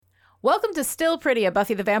Welcome to Still Pretty, a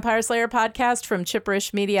Buffy the Vampire Slayer podcast from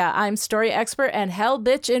Chipperish Media. I'm story expert and hell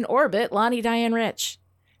bitch in orbit, Lonnie Diane Rich.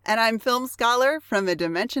 And I'm film scholar from a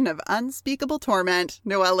dimension of unspeakable torment,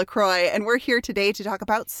 Noelle LaCroix, and we're here today to talk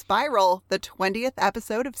about Spiral, the 20th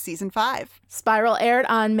episode of Season 5. Spiral aired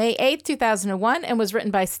on May 8th, 2001, and was written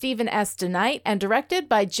by Stephen S. DeKnight and directed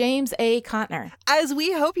by James A. Contner. As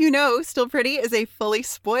we hope you know, Still Pretty is a fully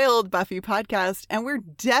spoiled Buffy podcast, and we're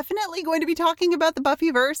definitely going to be talking about the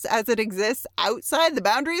Buffyverse as it exists outside the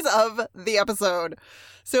boundaries of the episode.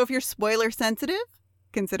 So if you're spoiler sensitive,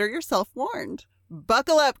 consider yourself warned.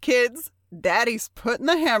 Buckle up, kids. Daddy's putting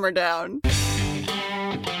the hammer down.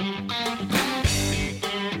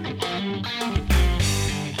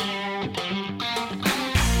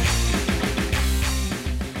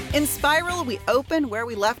 In Spiral, we open where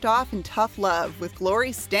we left off in Tough Love, with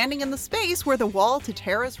Glory standing in the space where the wall to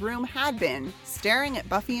Tara's room had been, staring at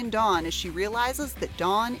Buffy and Dawn as she realizes that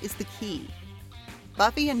Dawn is the key.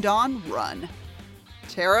 Buffy and Dawn run.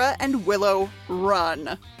 Tara and Willow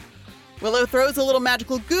run. Willow throws a little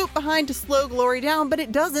magical goop behind to slow Glory down, but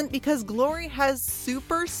it doesn't because Glory has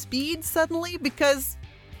super speed suddenly because,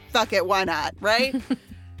 fuck it, why not, right?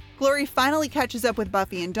 Glory finally catches up with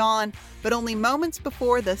Buffy and Dawn, but only moments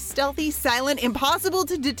before the stealthy, silent, impossible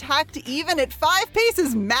to detect even at 5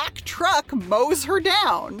 paces Mack truck mows her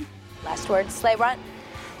down. Last word, sleigh run.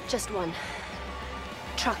 Just one.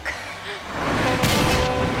 Truck.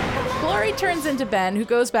 Glory turns into Ben, who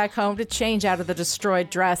goes back home to change out of the destroyed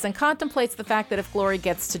dress and contemplates the fact that if Glory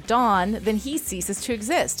gets to Dawn, then he ceases to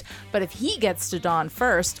exist. But if he gets to Dawn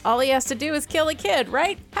first, all he has to do is kill a kid,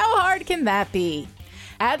 right? How hard can that be?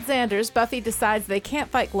 At Xander's, Buffy decides they can't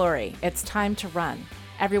fight Glory. It's time to run.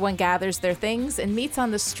 Everyone gathers their things and meets on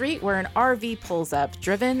the street where an RV pulls up,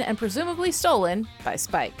 driven and presumably stolen by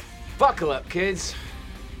Spike. Buckle up, kids.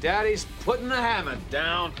 Daddy's putting the hammer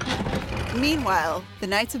down. Meanwhile, the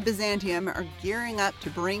Knights of Byzantium are gearing up to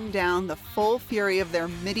bring down the full fury of their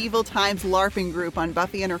medieval times LARPing group on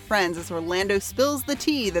Buffy and her friends as Orlando spills the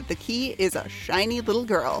tea that the key is a shiny little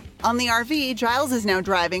girl. On the RV, Giles is now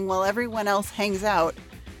driving while everyone else hangs out.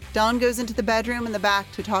 Dawn goes into the bedroom in the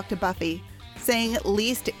back to talk to Buffy, saying at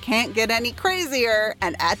least it can't get any crazier,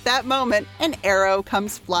 and at that moment, an arrow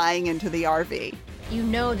comes flying into the RV. You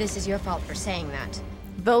know this is your fault for saying that.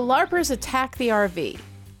 The LARPers attack the RV,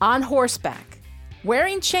 on horseback,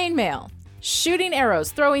 wearing chainmail, shooting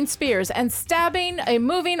arrows, throwing spears, and stabbing a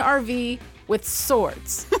moving RV with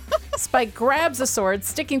swords. Spike grabs a sword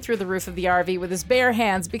sticking through the roof of the RV with his bare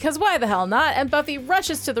hands, because why the hell not, and Buffy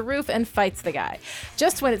rushes to the roof and fights the guy.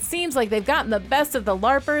 Just when it seems like they've gotten the best of the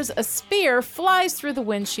LARPers, a spear flies through the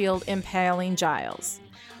windshield, impaling Giles.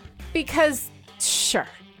 Because, sure,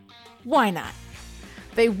 why not?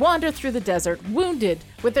 They wander through the desert, wounded,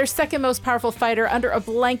 with their second most powerful fighter under a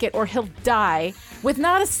blanket or he'll die, with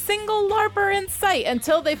not a single LARPer in sight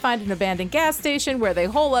until they find an abandoned gas station where they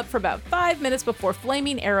hole up for about 5 minutes before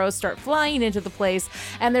flaming arrows start flying into the place,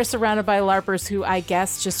 and they're surrounded by LARPers who, I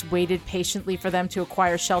guess, just waited patiently for them to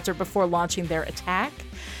acquire shelter before launching their attack.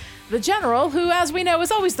 The general, who, as we know,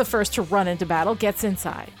 is always the first to run into battle, gets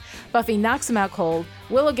inside. Buffy knocks him out cold,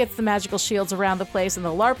 Willow gets the magical shields around the place, and the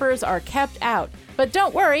LARPers are kept out. But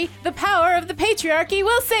don't worry, the power of the patriarchy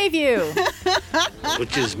will save you!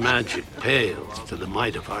 Witch's magic pales to the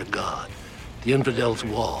might of our God. The infidel's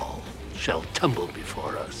wall shall tumble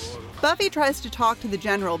before us. Buffy tries to talk to the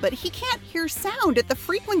general, but he can't hear sound at the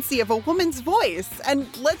frequency of a woman's voice. And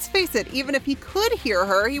let's face it, even if he could hear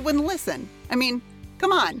her, he wouldn't listen. I mean,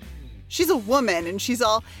 come on. She's a woman, and she's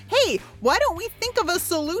all, hey, why don't we think of a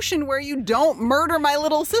solution where you don't murder my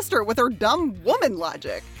little sister with her dumb woman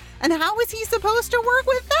logic? And how is he supposed to work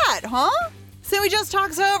with that, huh? So he just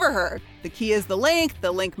talks over her. The key is the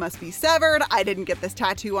link must be severed, I didn't get this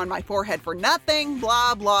tattoo on my forehead for nothing,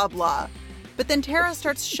 blah, blah, blah. But then Tara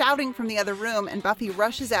starts shouting from the other room, and Buffy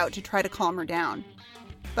rushes out to try to calm her down.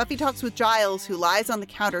 Buffy talks with Giles, who lies on the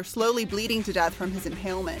counter slowly bleeding to death from his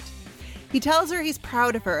impalement. He tells her he's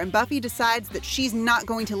proud of her, and Buffy decides that she's not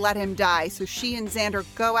going to let him die, so she and Xander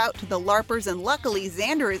go out to the LARPers, and luckily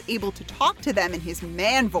Xander is able to talk to them in his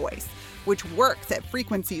man voice, which works at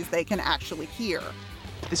frequencies they can actually hear.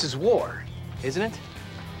 This is war, isn't it?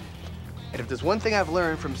 And if there's one thing I've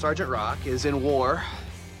learned from Sergeant Rock is in war,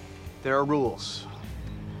 there are rules.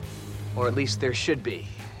 Or at least there should be,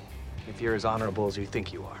 if you're as honorable as you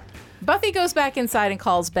think you are. Buffy goes back inside and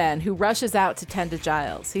calls Ben, who rushes out to tend to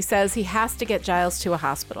Giles. He says he has to get Giles to a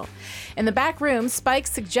hospital. In the back room, Spike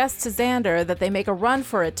suggests to Xander that they make a run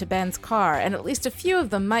for it to Ben's car, and at least a few of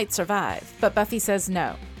them might survive. But Buffy says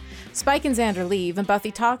no. Spike and Xander leave, and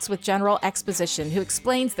Buffy talks with General Exposition, who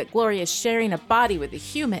explains that Glory is sharing a body with a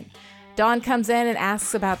human. Dawn comes in and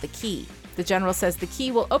asks about the key. The General says the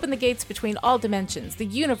key will open the gates between all dimensions. The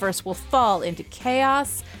universe will fall into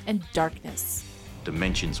chaos and darkness.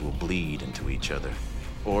 Dimensions will bleed into each other.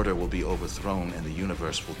 Order will be overthrown, and the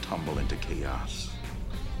universe will tumble into chaos.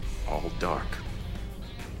 All dark.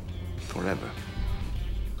 Forever.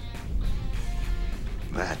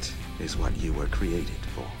 That is what you were created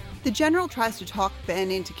for. The General tries to talk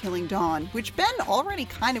Ben into killing Dawn, which Ben already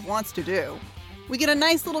kind of wants to do. We get a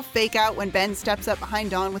nice little fake out when Ben steps up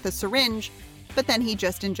behind Dawn with a syringe, but then he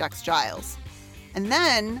just injects Giles. And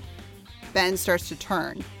then Ben starts to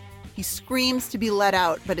turn. He screams to be let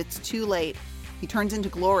out, but it's too late. He turns into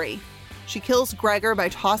Glory. She kills Gregor by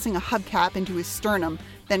tossing a hubcap into his sternum,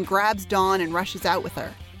 then grabs Dawn and rushes out with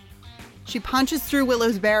her. She punches through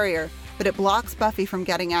Willow's barrier, but it blocks Buffy from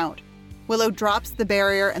getting out. Willow drops the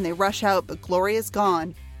barrier and they rush out, but Glory is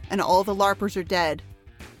gone, and all the LARPers are dead.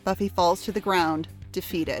 Buffy falls to the ground,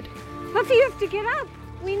 defeated. Buffy, you have to get up.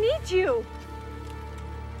 We need you.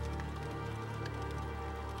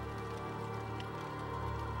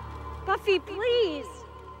 Buffy, please.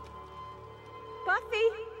 Buffy.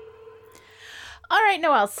 All right,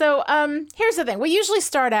 Noelle. So here's the thing. We usually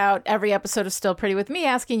start out every episode of Still Pretty with me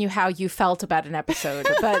asking you how you felt about an episode.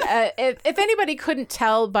 But if anybody couldn't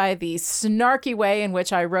tell by the snarky way in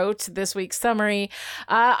which I wrote this week's summary,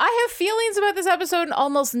 I have feelings about this episode, and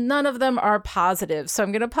almost none of them are positive. So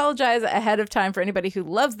I'm going to apologize ahead of time for anybody who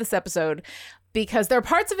loves this episode, because there are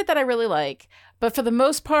parts of it that I really like. But for the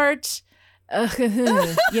most part, you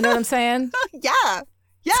know what I'm saying? Yeah.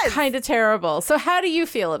 Yes. It's kind of terrible. So how do you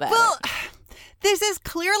feel about it? This is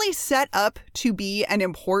clearly set up to be an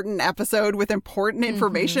important episode with important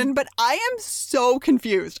information, but I am so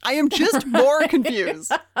confused. I am just more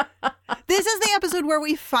confused. This is the episode where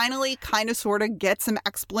we finally kind of sort of get some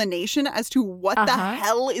explanation as to what the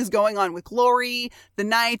hell is going on with Glory, the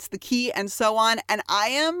Knights, the key, and so on. And I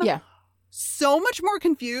am so much more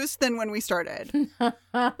confused than when we started.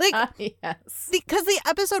 Yes. Because the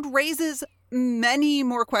episode raises many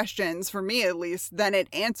more questions, for me at least, than it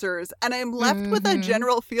answers. And I'm left with a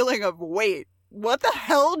general feeling of, wait, what the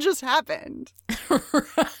hell just happened?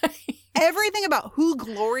 Right. Everything about who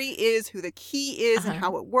Glory is, who the key is, and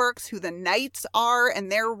how it works, who the Knights are,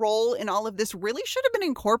 and their role in all of this really should have been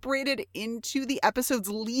incorporated into the episodes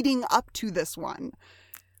leading up to this one.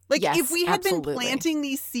 Like, yes, if we had been planting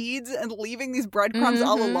these seeds and leaving these breadcrumbs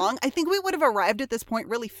all along, I think we would have arrived at this point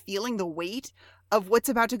really feeling the weight of what's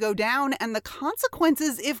about to go down and the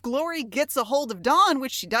consequences if Glory gets a hold of Dawn,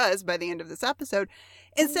 which she does by the end of this episode,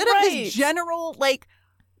 instead of this general, like,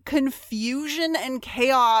 confusion and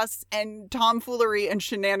chaos and tomfoolery and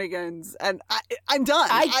shenanigans. And I'm done.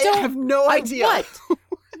 I have no idea.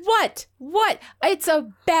 What? It's a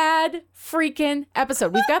bad freaking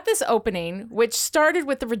episode. We've got this opening, which started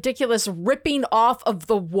with the ridiculous ripping off of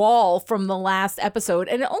the wall from the last episode,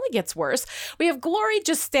 and it only gets worse. We have Glory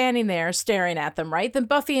just standing there staring at them, right? Then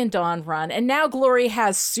Buffy and Dawn run, and now Glory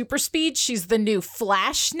has super speed. She's the new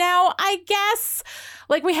Flash now, I guess.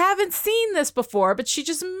 Like, we haven't seen this before, but she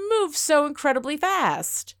just moves so incredibly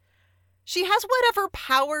fast. She has whatever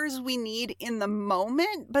powers we need in the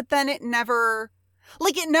moment, but then it never...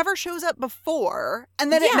 Like, it never shows up before,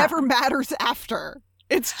 and then it never matters after.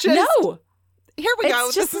 It's just... No! Here we go.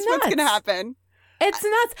 This is what's going to happen. It's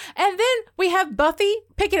nuts. And then we have Buffy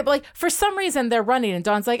picking up, like, for some reason they're running, and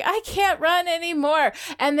Dawn's like, I can't run anymore.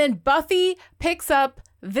 And then Buffy picks up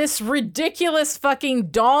this ridiculous fucking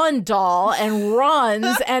Dawn doll and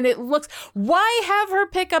runs, and it looks... Why have her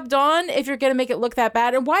pick up Dawn if you're going to make it look that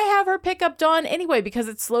bad? And why have her pick up Dawn anyway? Because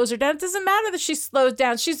it slows her down. It doesn't matter that she slows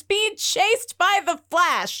down. She's being chased by the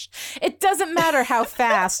Flash. It doesn't matter how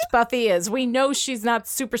fast Buffy is. We know she's not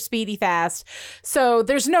super speedy fast. So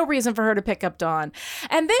there's no reason for her to pick up Dawn.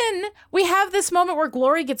 And then we have this moment where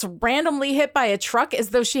Glory gets randomly hit by a truck as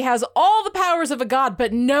though she has all the powers of a god,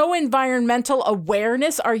 but no environmental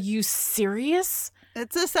awareness. Are you serious?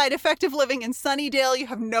 It's a side effect of living in Sunnydale. You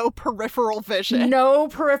have no peripheral vision. No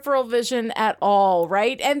peripheral vision at all,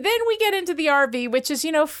 right? And then we get into the RV, which is,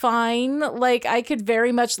 fine. Like, I could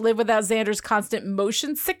very much live without Xander's constant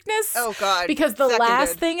motion sickness. Oh, God. Because the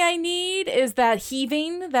last thing I need is that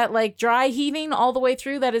heaving, that, like, dry heaving all the way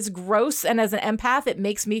through. That is gross. And as an empath, it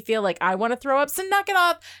makes me feel like I want to throw up. So knock it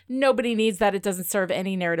off. Nobody needs that. It doesn't serve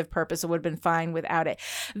any narrative purpose. It would have been fine without it.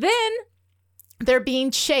 Then they're being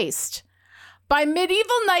chased by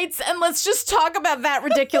medieval knights, and let's just talk about that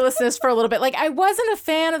ridiculousness for a little bit. Like, I wasn't a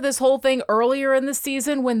fan of this whole thing earlier in the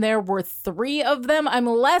season when there were 3 of them. I'm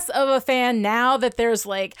less of a fan now that there's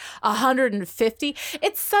like 150.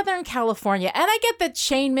 It's Southern California, and I get that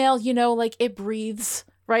chainmail, you know, like it breathes,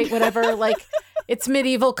 right? Whatever, like it's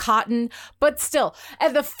medieval cotton, but still.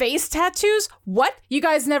 And the face tattoos, what? You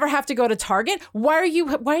guys never have to go to Target? Why are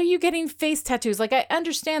you getting face tattoos? Like, I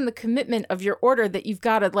understand the commitment of your order that you've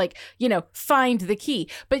got to, like, you know, find the key.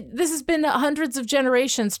 But this has been hundreds of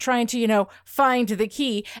generations trying to, you know, find the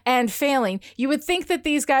key and failing. You would think that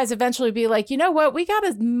these guys eventually be like, you know what?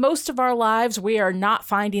 Most of our lives, we are not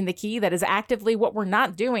finding the key. That is actively what we're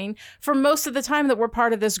not doing for most of the time that we're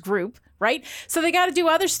part of this group. Right? So they got to do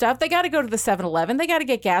other stuff. They got to go to the 7-Eleven. They got to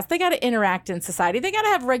get gas. They got to interact in society. They got to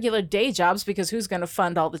have regular day jobs because who's going to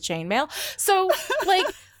fund all the chainmail? So, like,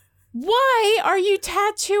 why are you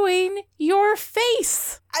tattooing your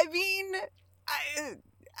face? I mean,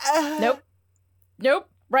 Nope.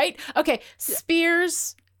 Right? Okay.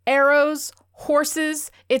 Spears, arrows,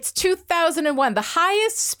 horses. It's 2001. The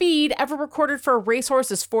highest speed ever recorded for a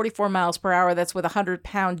racehorse is 44 miles per hour. That's with a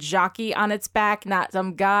 100-pound jockey on its back, not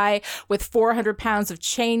some guy with 400 pounds of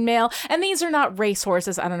chainmail. And these are not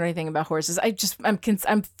racehorses. I don't know anything about horses.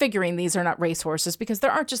 I'm figuring these are not racehorses because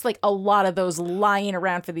there aren't just like a lot of those lying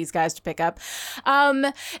around for these guys to pick up.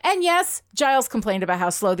 And yes, Giles complained about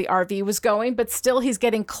how slow the RV was going, but still he's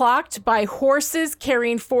getting clocked by horses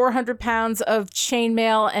carrying 400 pounds of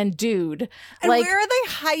chainmail and dude. And like, where are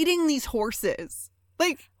they hiding these horses?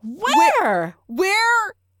 Like, where?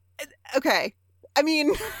 Okay. I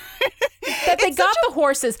mean, that they got the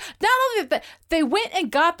horses. Not only that, they went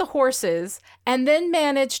and got the horses and then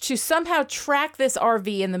managed to somehow track this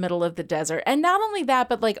RV in the middle of the desert. And not only that,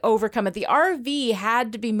 but like overcome it. The RV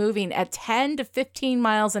had to be moving at 10 to 15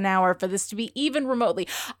 miles an hour for this to be even remotely.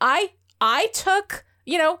 I took,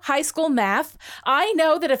 you know, high school math. I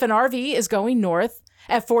know that if an RV is going north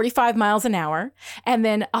at 45 miles an hour, and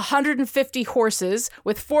then 150 horses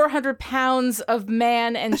with 400 pounds of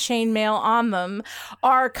man and chainmail on them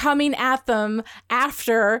are coming at them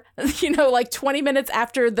after, you know, like 20 minutes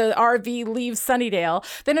after the RV leaves Sunnydale,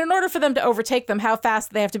 then in order for them to overtake them, how fast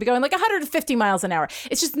do they have to be going? Like 150 miles an hour.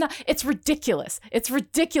 It's just not, it's ridiculous. It's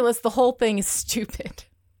ridiculous. The whole thing is stupid.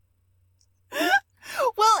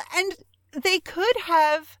 Well, and they could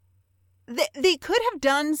have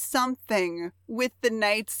done something with the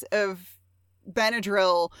Knights of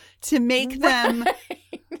Benadryl to make them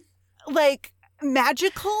like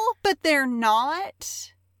magical, but they're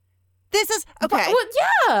not. This is okay. Well,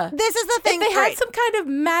 yeah. This is the thing. If they had some kind of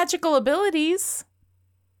magical abilities.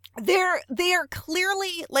 They are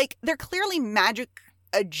clearly magic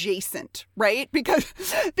adjacent, right? Because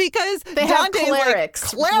they have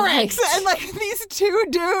clerics, right. And like these 2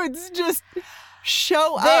 dudes just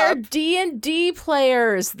show up. They're D&D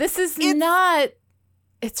players. This is not.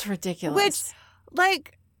 It's ridiculous. Which,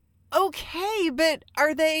 like, okay, but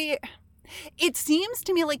are they? It seems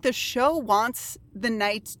to me like the show wants the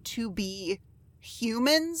knights to be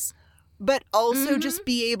humans, but also just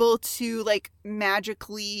be able to like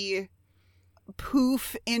magically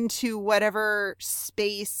poof into whatever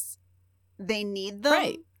space they need them.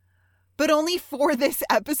 Right. But only for this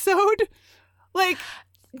episode. Like,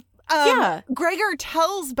 Gregor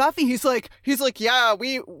tells Buffy, he's like, yeah,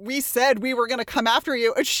 we said we were gonna come after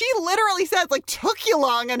you, and she literally says, like, took you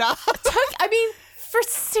long enough. I mean, for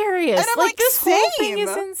serious. And I'm like this whole thing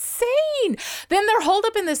is insane. Then they're holed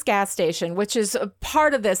up in this gas station, which is a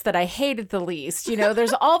part of this that I hated the least. You know,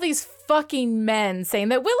 there's all these fucking men saying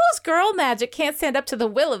that Willow's girl magic can't stand up to the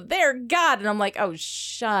will of their god. And I'm like, oh,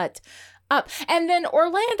 shut up. And then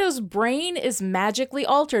Orlando's brain is magically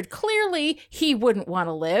altered. Clearly, he wouldn't want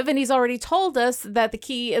to live. And he's already told us that the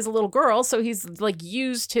key is a little girl. So he's like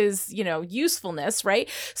used his, you know, usefulness, right?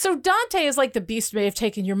 So Dante is like, the beast may have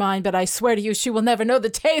taken your mind, but I swear to you, she will never know the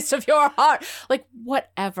taste of your heart. Like,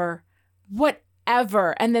 whatever.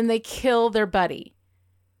 And then they kill their buddy.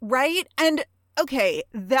 Right? And okay,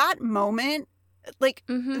 that moment, like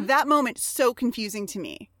that moment, so confusing to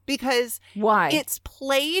me. Because why? It's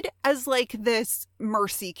played as like this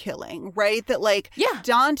mercy killing, right? That like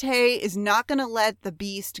Dante is not going to let the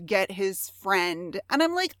beast get his friend. And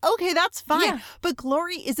I'm like, okay, that's fine. Yeah. But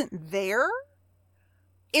Glory isn't there.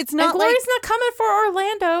 It's not. And Glory's not coming for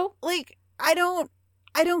Orlando. Like, I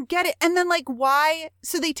don't get it. And then like, why?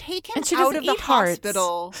 So they take him out of the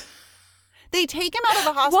hospital. They take him out of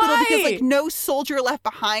the hospital because like no soldier left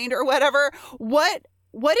behind or whatever. What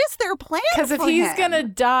what is their plan? Because if he's going to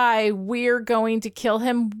die, we're going to kill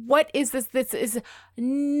him. What is this? This is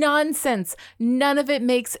nonsense. None of it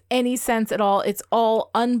makes any sense at all. It's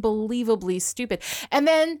all unbelievably stupid. And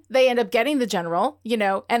then they end up getting the general,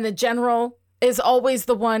 and the general is always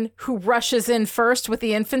the one who rushes in first with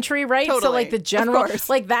the infantry, right? Totally. So like the general,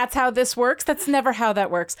 like that's how this works. That's never how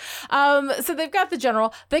that works. So they've got the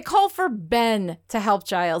general. They call for Ben to help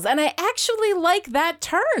Giles. And I actually like that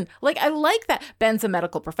turn. Like I like that. Ben's a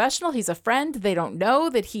medical professional. He's a friend. They don't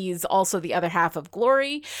know that he's also the other half of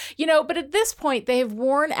Glory, but at this point they have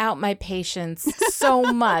worn out my patience so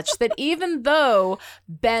much that even though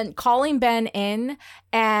calling Ben in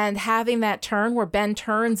and having that turn where Ben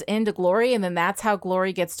turns into Glory and then that's how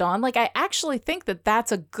Glory gets Dawn. Like, I actually think that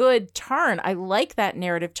that's a good turn. I like that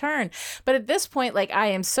narrative turn. But at this point, like, I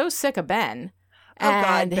am so sick of Ben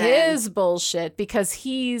and his bullshit because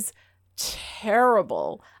he's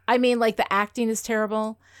terrible. I mean, like, the acting is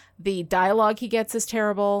terrible. The dialogue he gets is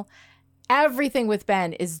terrible. Everything with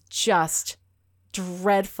Ben is just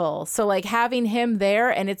dreadful. So like having him there,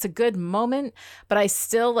 and it's a good moment, but I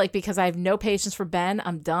still like, because I have no patience for Ben,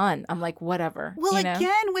 I'm done. I'm like, whatever. Well,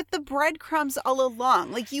 again, with the breadcrumbs all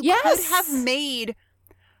along, like you could have made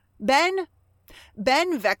Ben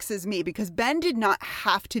vexes me because Ben did not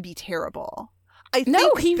have to be terrible. I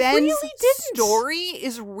think he Ben's really didn't. Story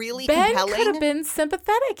is really Ben compelling. could have been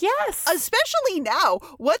sympathetic, yes. Especially now.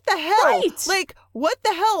 What the hell? Right. Like, what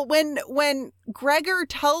the hell? When Gregor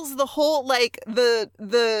tells the whole, like,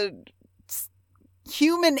 the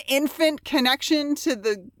human infant connection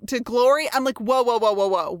to Glory, I'm like,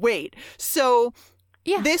 whoa, wait. So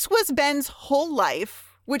this was Ben's whole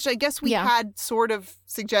life, which I guess we had sort of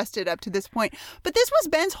suggested up to this point. But this was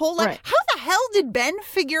Ben's whole life. Right. How the hell did Ben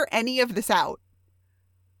figure any of this out?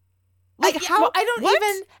 Like how? Well, I don't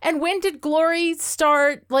even. And when did Glory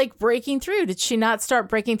start like breaking through? Did she not start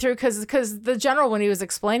breaking through? Because the general, when he was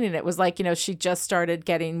explaining it, was like, she just started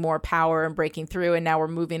getting more power and breaking through, and now we're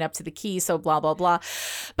moving up to the key. So blah blah blah.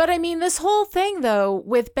 But I mean, this whole thing though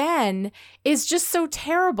with Ben is just so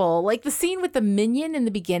terrible. Like the scene with the minion in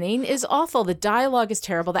the beginning is awful. The dialogue is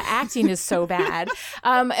terrible. The acting is so bad.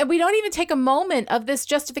 And we don't even take a moment of this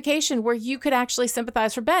justification where you could actually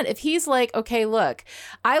sympathize for Ben. If he's like, okay, look,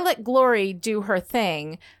 I let Glory do her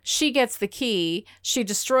thing, she gets the key, she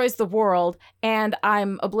destroys the world, and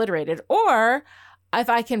I'm obliterated. Or if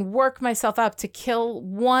I can work myself up to kill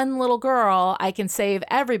one little girl, I can save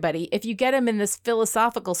everybody. If you get him in this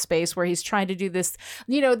philosophical space where he's trying to do this,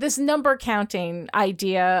 this number counting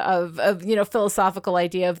idea of philosophical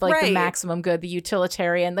idea of like the maximum good, the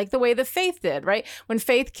utilitarian, like the way that Faith did, right? When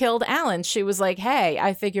Faith killed Alan, she was like, hey,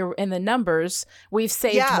 I figure in the numbers, we've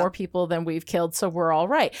saved more people than we've killed, so we're all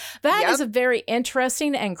right. That is a very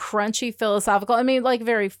interesting and crunchy philosophical,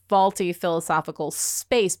 very faulty philosophical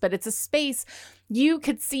space, but it's a space you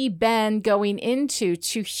could see Ben going into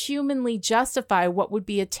to humanly justify what would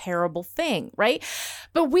be a terrible thing, right?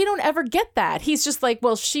 But we don't ever get that. He's just like,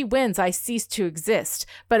 well, she wins, I cease to exist.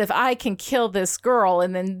 But if I can kill this girl,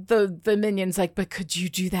 and then the minion's like, but could you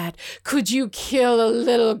do that? Could you kill a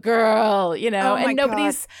little girl?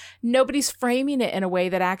 And nobody's framing it in a way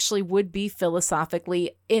that actually would be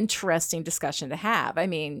philosophically interesting discussion to have. I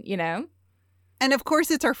mean, And of course,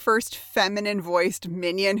 it's our first feminine-voiced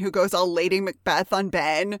minion who goes all Lady Macbeth on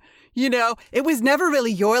Ben. It was never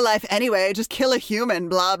really your life anyway. Just kill a human,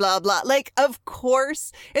 blah, blah, blah. Like, of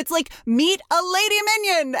course, it's like, meet a lady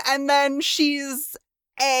minion. And then she's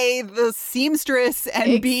A, the seamstress,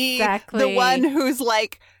 and B, the one who's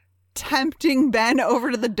like, tempting Ben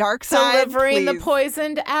over to the dark side, delivering the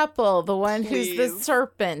poisoned apple, the one who's the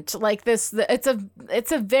serpent, like this.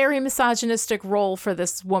 It's a very misogynistic role for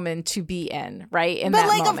this woman to be in, right? In that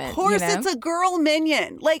moment, of course, it's a girl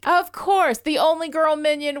minion. Like, of course, the only girl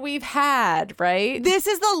minion we've had, right? This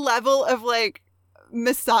is the level of like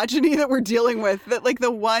misogyny that we're dealing with. That like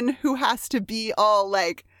the one who has to be all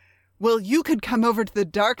like, well, you could come over to the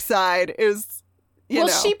dark side is.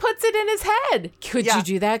 She puts it in his head. Could you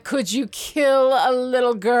do that? Could you kill a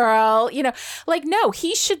little girl? No,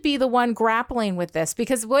 he should be the one grappling with this,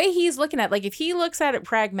 because the way he's looking at it, like if he looks at it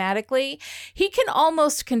pragmatically, he can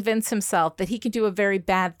almost convince himself that he can do a very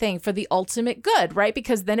bad thing for the ultimate good, right?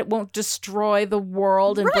 Because then it won't destroy the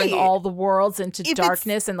world and bring all the worlds into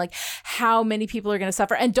darkness, and like how many people are going to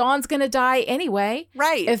suffer. And Dawn's going to die anyway.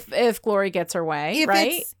 Right. If Glory gets her way,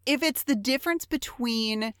 right? If it's the difference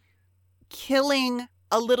between killing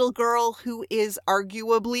a little girl who is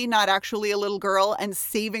arguably not actually a little girl and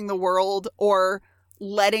saving the world, or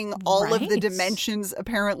letting all of the dimensions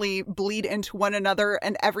apparently bleed into one another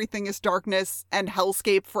and everything is darkness and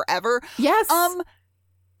hellscape forever. Yes.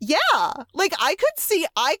 Yeah, like I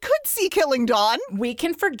could see killing Dawn. We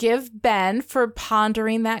can forgive Ben for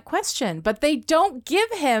pondering that question, but they don't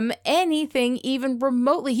give him anything even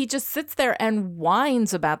remotely. He just sits there and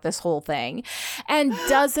whines about this whole thing and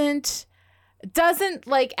doesn't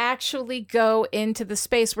like actually go into the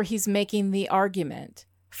space where he's making the argument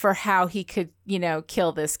for how he could,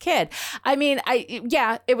 kill this kid. I mean,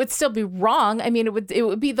 it would still be wrong. I mean, it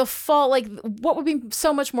would be the fault. Like, what would be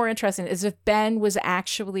so much more interesting is if Ben was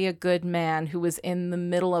actually a good man who was in the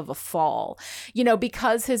middle of a fall,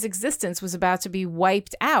 because his existence was about to be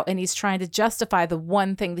wiped out and he's trying to justify the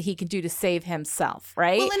one thing that he can do to save himself,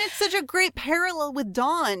 right? Well, and it's such a great parallel with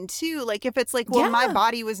Dawn, too. Like, if it's like, well, my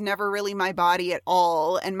body was never really my body at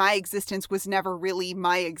all, and my existence was never really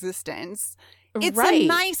my existence.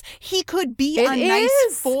 It's he could be nice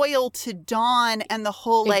foil to Dawn and the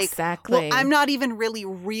whole exactly. Well, I'm not even really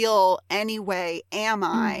real anyway, am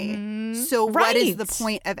I? Mm-hmm. So what is the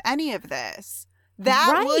point of any of this?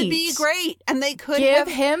 That would be great. And they could give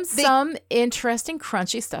him some interesting,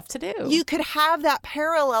 crunchy stuff to do. You could have that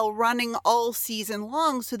parallel running all season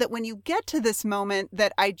long so that when you get to this moment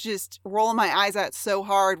that I just roll my eyes at so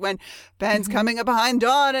hard when Ben's coming up behind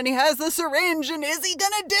Dawn and he has the syringe and is he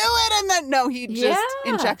going to do it? And then no, he just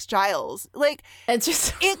injects Giles. Like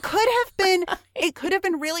it could have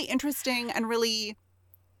been really interesting and really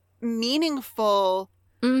meaningful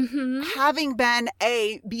having Ben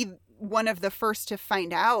be one of the first to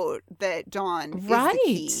find out that Dawn is the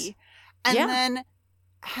key. And then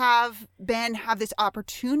have Ben have this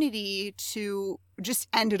opportunity to just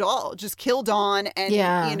end it all. Just kill Dawn and,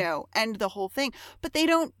 end the whole thing. But they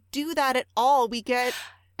don't do that at all. We get...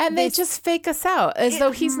 And they just fake us out as though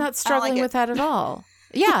he's not struggling with that at all.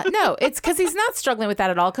 Yeah, no, it's because he's not struggling with that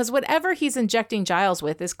at all, because whatever he's injecting Giles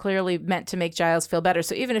with is clearly meant to make Giles feel better.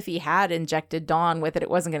 So even if he had injected Dawn with it, it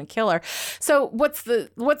wasn't going to kill her. So what's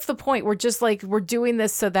the point? We're just like, we're doing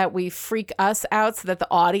this so that we freak us out, so that the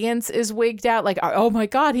audience is wigged out. Like, oh my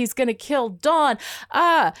God, he's going to kill Dawn.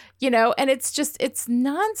 And it's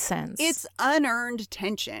nonsense. It's unearned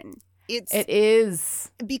tension. It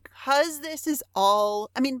is. Because this is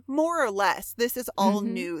all, I mean, more or less, this is all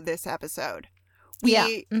new this episode.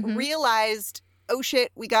 We realized, oh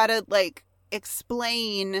shit, we gotta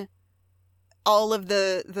explain all of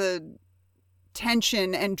the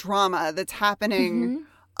tension and drama that's happening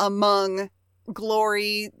among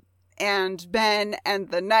Glory and Ben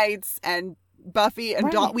and the Knights and Buffy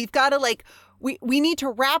and Dawn. We've got to we need to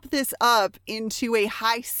wrap this up into a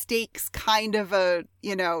high stakes kind of a,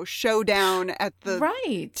 showdown at the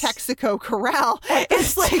Texaco Corral.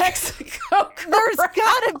 It's Texaco Corral. There's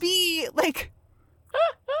gotta be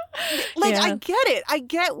I get it. I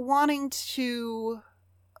get wanting to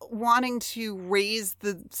raise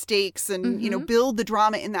the stakes and, build the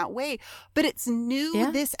drama in that way. But it's new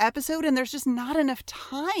this episode and there's just not enough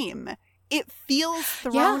time. It feels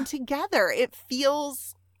thrown together. It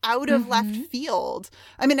feels out of left field.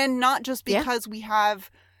 I mean, and not just because we have,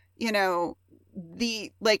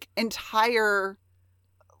 the entire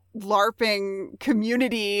LARPing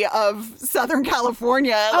community of Southern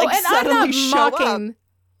California suddenly show up.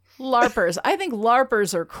 LARPers. I think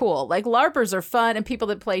LARPers are cool. LARPers are fun, and people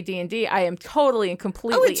that play D&D, I am totally and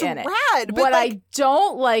completely in it. Rad, what I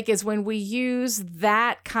don't like is when we use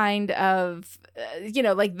that kind of,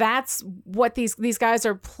 that's what these guys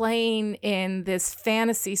are playing in this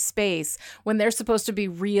fantasy space when they're supposed to be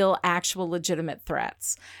real, actual, legitimate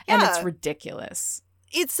threats. And it's ridiculous.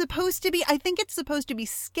 It's supposed to be, I think it's supposed to be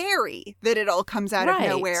scary that it all comes out of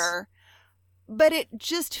nowhere, but it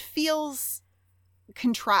just feels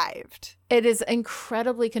contrived. It is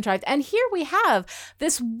incredibly contrived. And here we have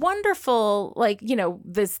this wonderful,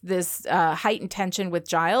 this heightened tension with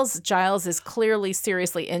Giles. Giles is clearly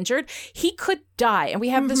seriously injured. He could die. And we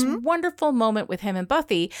have this wonderful moment with him and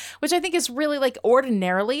Buffy, which I think is really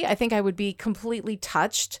ordinarily, I think I would be completely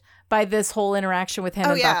touched by this whole interaction with him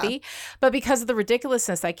and Buffy. But because of the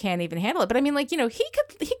ridiculousness, I can't even handle it. But I mean, he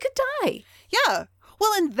could die. Yeah.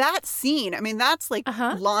 Well, in that scene, I mean, that's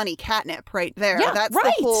Lonnie catnip right there. Yeah, that's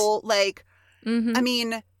the whole, I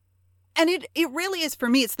mean, and it really is, for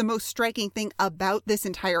me, it's the most striking thing about this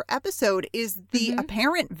entire episode is the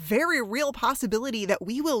apparent, very real possibility that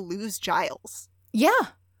we will lose Giles. Yeah.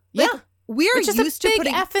 We're Which is used a big to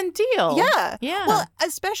putting effing deal. Yeah. Yeah. Well,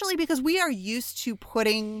 especially because we are used to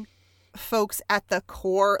putting folks at the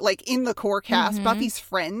core, in the core cast, Buffy's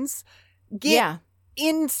friends, get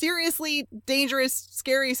in seriously dangerous,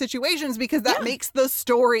 scary situations because that makes the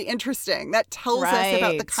story interesting. That tells us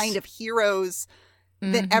about the kind of heroes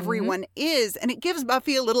that everyone is. And it gives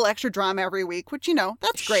Buffy a little extra drama every week, which,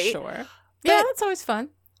 that's great. Sure. Yeah, that's always fun.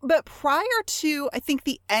 But prior to, I think,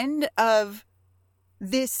 the end of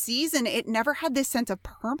this season, it never had this sense of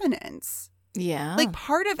permanence. Yeah. Like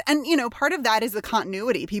part of that is the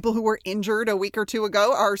continuity. People who were injured a week or two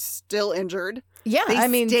ago are still injured. Yeah, They I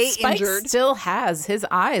mean, stay Spike injured. still has, his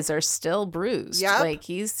eyes are still bruised. Yep. Like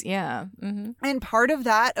he's, yeah. Mm-hmm. And part of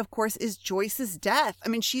that, of course, is Joyce's death. I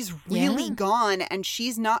mean, she's really Yeah. gone and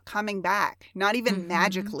she's not coming back, not even Mhm.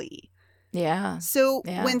 magically. Yeah. So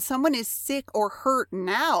Yeah. when someone is sick or hurt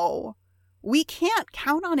now, we can't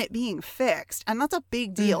count on it being fixed. And that's a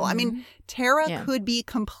big deal. I mean, Tara Yeah. could be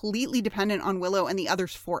completely dependent on Willow and the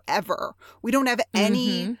others forever. We don't have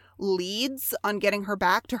any Mhm. leads on getting her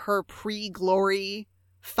back to her pre-glory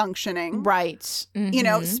functioning. Right. You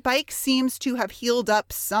know, Mhm. Spike seems to have healed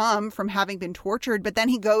up some from having been tortured, but then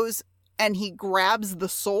he goes and he grabs the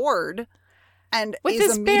sword and with is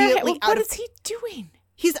his bare hand, immediately out what of... is he doing?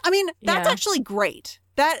 That's Yeah. actually great.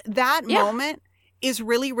 That Yeah. moment is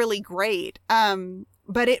really, really great.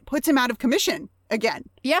 But it puts him out of commission again.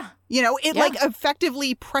 Yeah. You know, it Yeah. like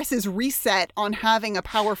effectively presses reset on having a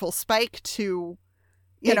powerful Spike to,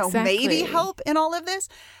 you know, maybe Exactly. help in all of this.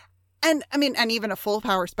 And I mean, and even a full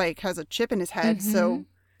power Spike has a chip in his head. So,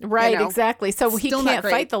 Right, know, exactly. So he still not can't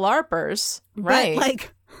great. fight the LARPers.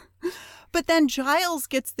 Right. But then Giles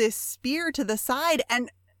gets this spear to the side and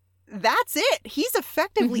that's it. He's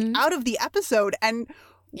effectively Mhm. out of the episode. And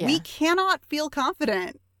Yeah. we cannot feel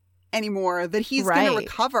confident anymore that he's going to Right.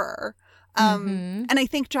 recover. Mhm. And I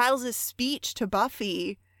think Giles's speech to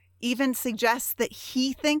Buffy even suggests that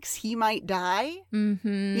he thinks he might die.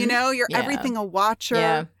 Mhm. You know, you're Yeah. everything a watcher,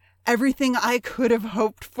 Yeah. everything I could have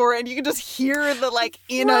hoped for. And you can just hear the like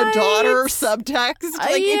in a daughter Right. subtext.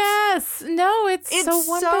 Like yes. No, it's so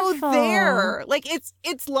wonderful. there. Like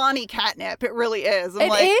it's Lonnie catnip. It really is. I'm It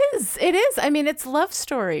like, is. It is. I mean, it's love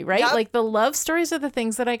story, right? Yep. Like the love stories are the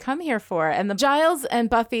things that I come here for. And the Giles and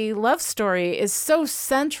Buffy love story is so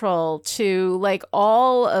central to like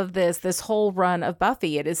all of this whole run of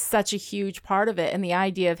Buffy. It is such a huge part of it. And the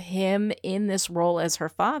idea of him in this role as her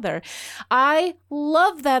father. I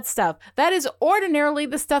love that stuff. That is ordinarily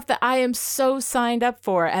the stuff that I am so signed up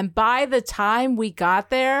for. And by the time we got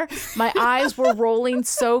there, my eyes were rolling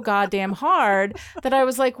so goddamn hard that I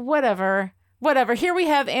was like, whatever. Here we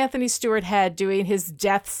have Anthony Stewart Head doing his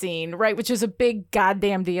death scene, right? Which is a big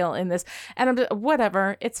goddamn deal in this. And I'm just,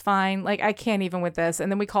 whatever, it's fine. Like, I can't even with this.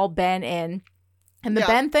 And then we call Ben in. And the Yeah.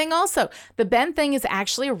 Ben thing also. The Ben thing is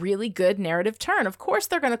actually a really good narrative turn. Of course,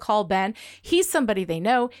 they're going to call Ben. He's somebody they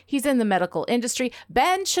know. He's in the medical industry.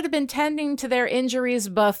 Ben should have been tending to their injuries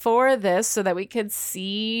before this so that we could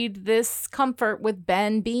seed this comfort with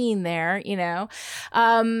Ben being there, you know.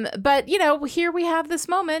 But, you know, here we have this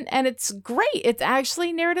moment and it's great. It's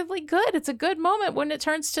actually narratively good. It's a good moment when it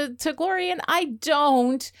turns to glory. And I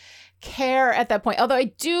don't care at that point. Although I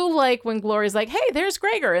do like when Glory's like, hey, there's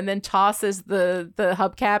Gregor, and then tosses the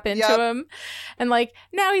hubcap into Yep. him. And like,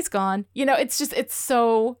 now he's gone. You know, it's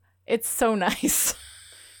so nice.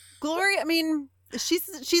 Glory, I mean,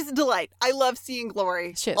 she's a delight. I love seeing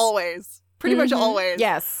Glory. She is. Always. Pretty much Mhm. always.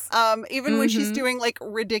 Yes. Even when she's Mhm. doing like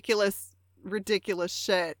ridiculous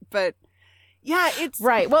shit. But yeah, it's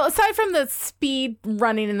Right. Well, aside from the speed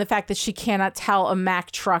running and the fact that she cannot tell a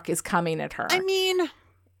Mack truck is coming at her. I mean,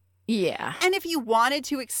 yeah. and if you wanted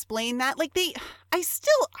to explain that, like I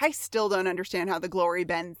still don't understand how the Glory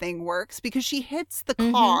Ben thing works because she hits the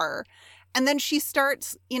Mhm. car and then she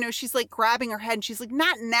starts, you know, she's like grabbing her head and she's like,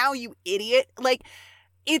 not now, you idiot. Like,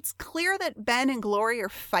 it's clear that Ben and Glory are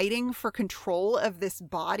fighting for control of this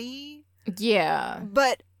body, Yeah.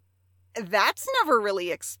 but that's never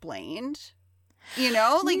really explained. You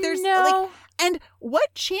know, like there's no. like, and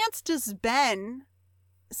what chance does Ben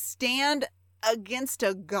stand against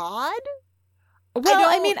a god? Well,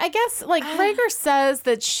 I don't- mean, I guess like Gregor says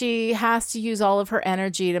that she has to use all of her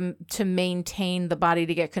energy to maintain the body,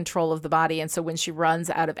 to get control of the body. And so when she runs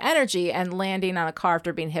out of energy, and landing on a car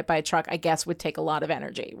after being hit by a truck, I guess would take a lot of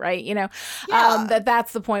energy, right? You know, Yeah.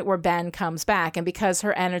 that's the point where Ben comes back. And because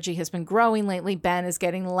her energy has been growing lately, Ben is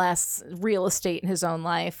getting less real estate in his own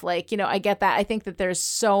life. Like, you know, I get that. I think that there's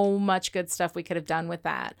so much good stuff we could have done with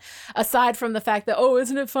that. Aside from the fact that, oh,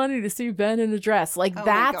 isn't it funny to see Ben in a dress? Like, Oh my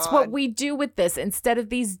that's what God. we do with this. Instead of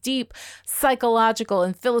these deep psychological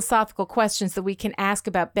and philosophical questions that we can ask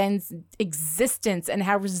about Ben's existence and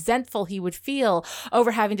how resentful he would feel over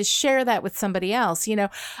having to share that with somebody else, you know,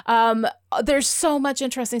 there's so much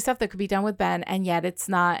interesting stuff that could be done with Ben, and yet it's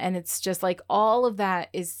not. And it's just like all of that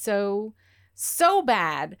is so so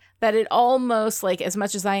bad that it almost, like, as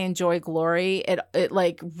much as I enjoy Glory, it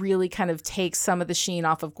like really kind of takes some of the sheen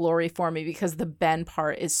off of Glory for me because the Ben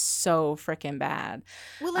part is so freaking bad.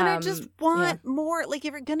 Well, and I just want more, like,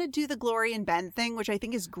 if you're going to do the Glory and Ben thing, which I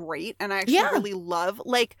think is great and I actually really love,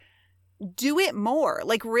 like, do it more.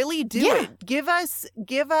 Like, really do it. Give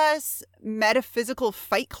us metaphysical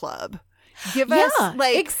Fight Club. Give us,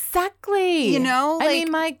 like... Exactly. You know? Like, I mean,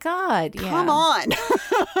 my God. Come on.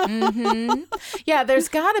 Yeah, there's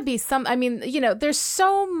got to be some... I mean, you know, there's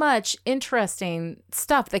so much interesting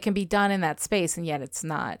stuff that can be done in that space, and yet it's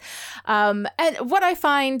not. And what I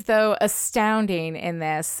find, though, astounding in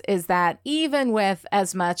this is that even with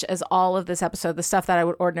as much as all of this episode, the stuff that I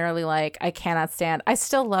would ordinarily like, I cannot stand, I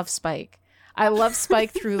still love Spike. I love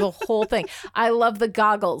Spike through the whole thing. I love the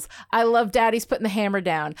goggles. I love Daddy's putting the hammer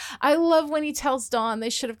down. I love when he tells Dawn they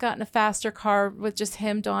should have gotten a faster car with just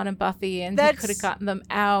him, Dawn, and Buffy, and he could have gotten them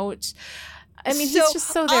out. I mean, he's just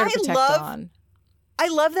so there to protect Dawn. I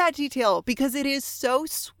love that detail because it is so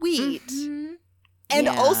sweet. And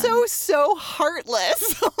also so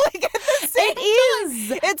heartless. Like, at the same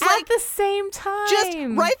time. It's at the same time. Just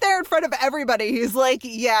right there in front of everybody. He's like,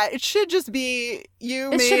 yeah, it should just be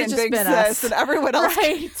you, me, and Big Sis, and everyone else.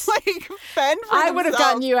 Right. Like, fend for I would have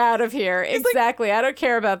gotten you out of here. Exactly. Like, I don't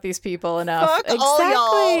care about these people enough. Fuck all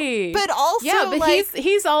y'all. But also, but like,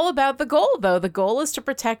 he's all about the goal, though. The goal is to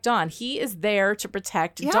protect Dawn. He is there to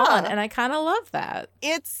protect Dawn, and I kind of love that.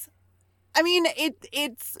 It's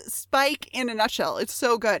Spike in a nutshell. It's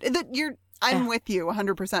so good. I'm with you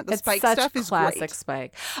 100%. The Spike stuff is great. Classic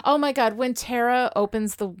Spike. Oh my God, when Tara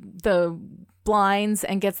opens the blinds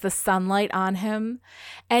and gets the sunlight on him,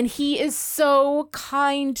 and he is so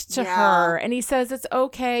kind to her, and he says it's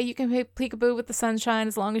okay, you can peekaboo with the sunshine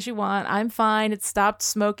as long as you want, I'm fine, it stopped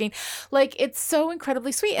smoking. Like, it's so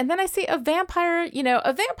incredibly sweet. And then I see a vampire, you know,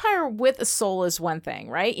 a vampire with a soul is one thing,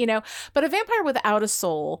 right? You know, but a vampire without a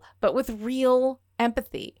soul, but with real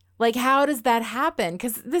empathy. Like, how does that happen?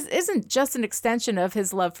 Because this isn't just an extension of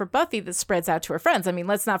his love for Buffy that spreads out to her friends. I mean,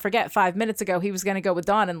 let's not forget, 5 minutes ago, he was going to go with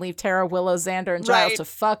Dawn and leave Tara, Willow, Xander, and Giles to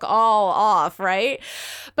fuck all off, right?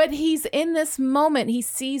 But he's in this moment. He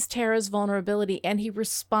sees Tara's vulnerability, and he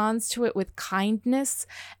responds to it with kindness.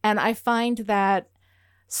 And I find that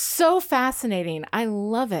so fascinating. I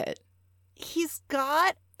love it. He's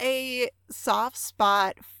got a soft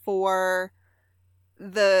spot for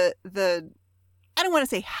the I don't want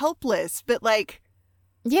to say helpless, but like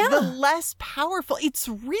the less powerful. It's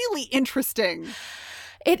really interesting.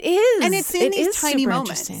 It is. And it's in these tiny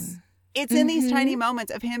moments. It's in these tiny Mm-hmm.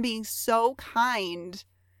 moments of him being so kind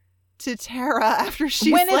to Tara after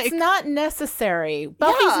she's when like... it's not necessary.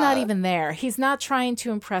 Buffy's not even there. He's not trying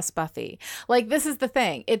to impress Buffy. Like, this is the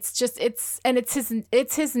thing. It's just,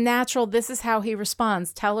 it's his natural, this is how he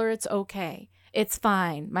responds. Tell her it's okay. It's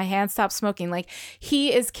fine. My hand stopped smoking. Like,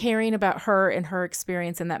 he is caring about her and her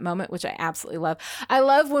experience in that moment, which I absolutely love. I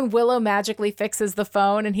love when Willow magically fixes the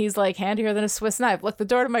phone and he's like, handier than a Swiss knife. Look, the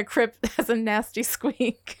door to my crib has a nasty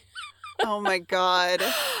squeak. Oh my God.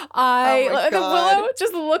 Willow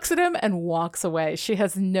just looks at him and walks away. She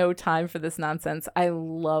has no time for this nonsense. I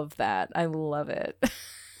love that. I love it.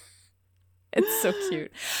 It's so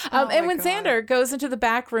cute. And when Xander goes into the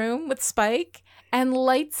back room with Spike and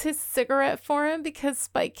lights his cigarette for him because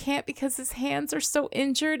Spike can't because his hands are so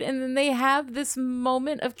injured, and then they have this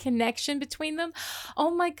moment of connection between them.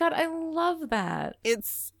 Oh my God, I love that.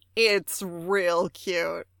 It's real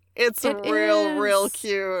cute. It's real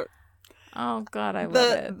cute. Oh God, I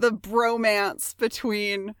love it. The bromance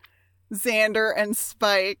between Xander and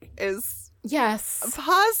Spike is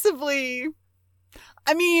possibly,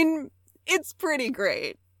 I mean, it's pretty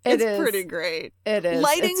great. It's pretty great. It is.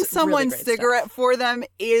 Lighting someone's really cigarette for them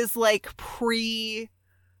is like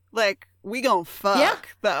we gon' fuck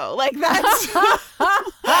though. Like that's like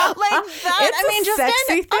that. It's I mean, a just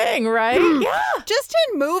sexy thing, right? Yeah. Just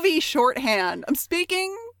in movie shorthand. I'm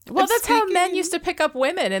speaking. Well, that's how men used to pick up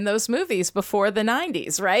women in those movies before the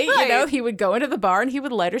 90s, right? You know, he would go into the bar and he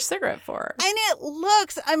would light her cigarette for her. And it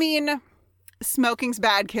looks, I mean, smoking's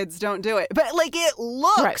bad, kids don't do it. But like, it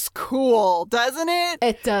looks cool, doesn't it?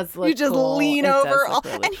 It does look cool. You just lean over.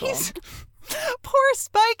 And he's... Poor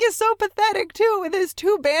Spike is so pathetic too, with his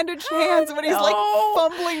two bandaged hands when he's like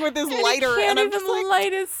fumbling with his lighter. He can't I'm even just like,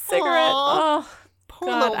 light his cigarette. Oh,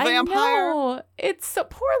 poor little vampire. I know. It's so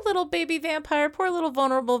poor little baby vampire, poor little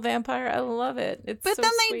vulnerable vampire. I love it. It's but so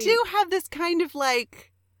then sweet. They do have this kind of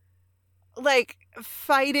like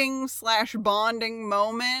fighting / bonding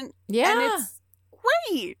moment. Yeah, and it's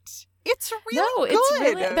great. It's really good. It's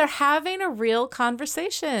really, they're having a real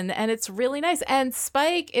conversation and it's really nice. And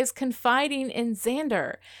Spike is confiding in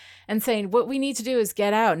Xander. and saying, what we need to do is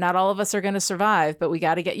get out. Not all of us are going to survive, but we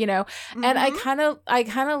got to get, you know, and I kind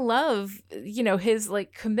of love, you know, his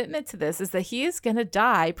like commitment to this is that he is going to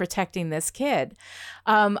die protecting this kid.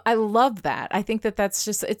 I love that. I think that that's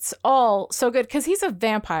just, it's all so good because he's a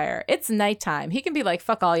vampire. It's nighttime. He can be like,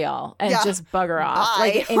 fuck all y'all and just bugger off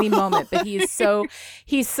like at any moment. But he's so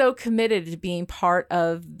committed to being part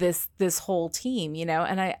of this whole team, you know,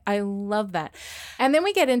 and I love that. And then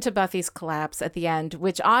we get into Buffy's collapse at the end,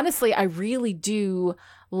 which honestly, I really do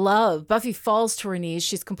love. Buffy falls to her knees.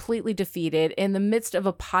 She's completely defeated in the midst of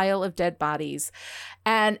a pile of dead bodies.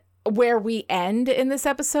 And where we end in this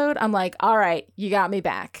episode, I'm like, all right, you got me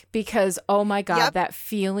back, because oh my God, that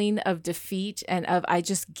feeling of defeat and of I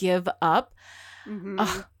just give up.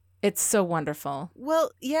 It's so wonderful.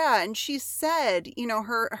 Well, yeah. And she said, you know,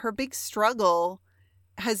 her big struggle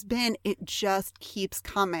has been, it just keeps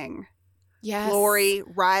coming. Yes. Glory,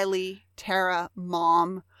 Riley, Tara,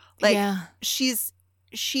 Mom. Like she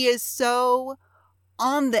is so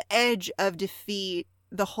on the edge of defeat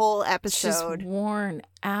the whole episode. She's worn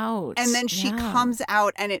out. And then she comes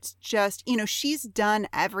out and it's just, you know, she's done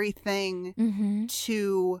everything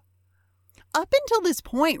to, up until this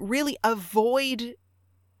point, really avoid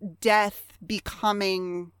death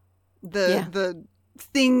becoming the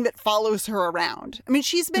thing that follows her around. I mean,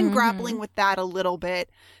 she's been grappling with that a little bit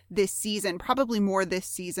this season, probably more this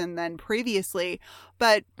season than previously.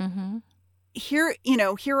 But here, you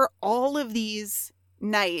know, here are all of these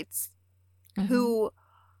knights who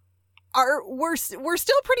we're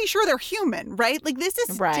still pretty sure they're human, right? Like this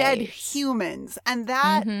is dead humans. And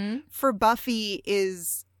that for Buffy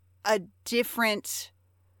is a different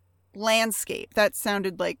landscape. That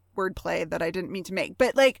sounded like wordplay that I didn't mean to make.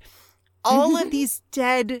 But like all of these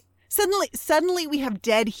dead, suddenly we have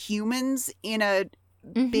dead humans in a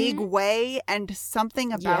big way, and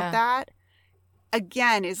something about that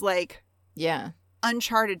again is like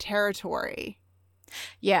uncharted territory.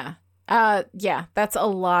 That's a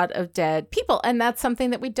lot of dead people, and that's something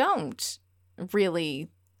that we don't really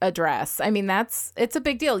address. I mean, it's a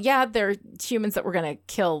big deal. Yeah, they're humans that we're going to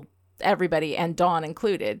kill everybody, and Dawn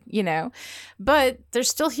included, you know, but they're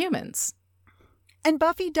still humans. And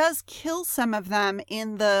Buffy does kill some of them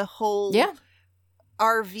in the whole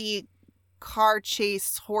RV car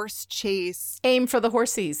chase, horse chase. Aim for the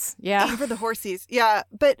horsies. Yeah. Aim for the horsies. Yeah.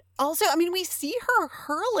 But also, I mean, we see her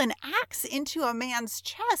hurl an axe into a man's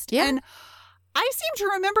chest. Yeah. And I seem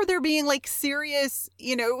to remember there being like serious,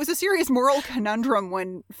 you know, it was a serious moral conundrum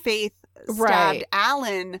when Faith stabbed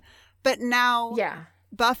Alan. But now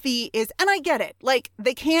Buffy is, and I get it, like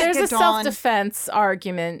they can't There's get a Dawn. Self-defense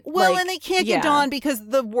argument. Well, like, and they can't get Dawn because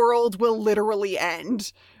the world will literally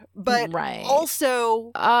end. But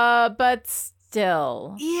also, but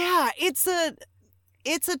still, it's a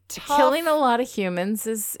tough. Killing a lot of humans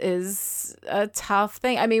is a tough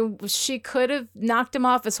thing. I mean, she could have knocked him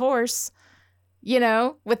off his horse, you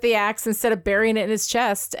know, with the axe instead of burying it in his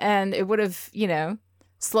chest, and it would have, you know,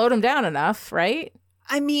 slowed him down enough, right?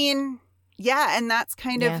 I mean, yeah, and that's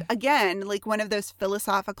kind of again like one of those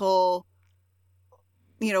philosophical,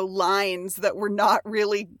 you know, lines that we're not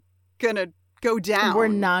really gonna go down. We're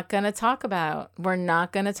not going to talk about.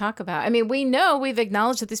 I mean, we've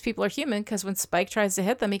acknowledged that these people are human because when Spike tries to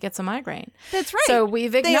hit them, he gets a migraine. That's right. So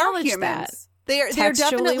we've acknowledged that. They're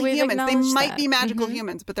definitely humans. They might be magical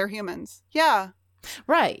humans, but they're humans. Yeah.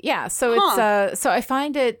 Right. Yeah. So it's so I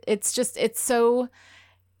find it's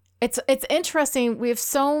interesting. We have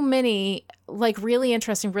so many like really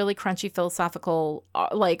interesting, really crunchy philosophical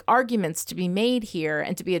like arguments to be made here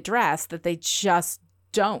and to be addressed that they just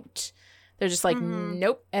don't. They're just like,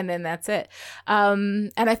 nope. And then that's it.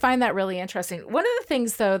 And I find that really interesting. One of the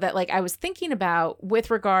things, though, that like I was thinking about with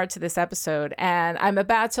regard to this episode, and I'm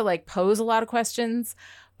about to like pose a lot of questions,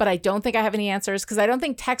 but I don't think I have any answers because I don't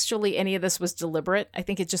think textually any of this was deliberate. I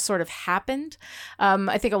think it just sort of happened.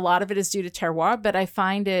 I think a lot of it is due to terroir, but I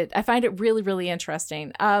find it really, really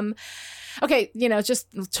interesting. Okay, you know, just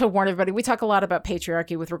to warn everybody, we talk a lot about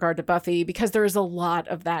patriarchy with regard to Buffy because there is a lot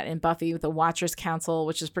of that in Buffy with the Watchers Council,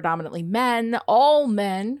 which is predominantly men, all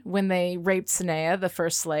men, when they raped Sinea, the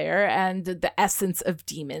first Slayer, and the essence of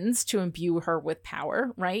demons to imbue her with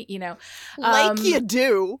power, right? You know, like you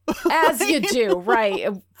do. As you do, right.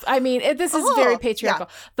 I mean, this is very patriarchal.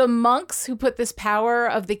 Yeah. The monks who put this power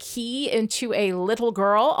of the key into a little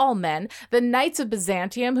girl, all men. The Knights of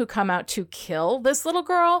Byzantium who come out to kill this little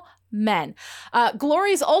girl, men.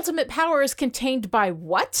 Glory's ultimate power is contained by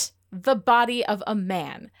what? The body of a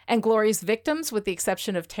man. And Glory's victims, with the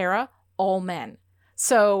exception of Tara, all men.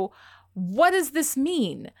 So what does this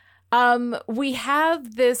mean? We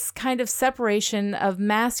have this kind of separation of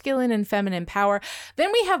masculine and feminine power.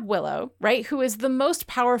 Then we have Willow, right, who is the most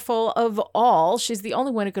powerful of all. She's the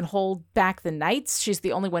only one who can hold back the knights. She's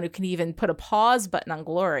the only one who can even put a pause button on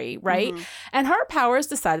Glory, right? And her power is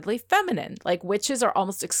decidedly feminine. Like, witches are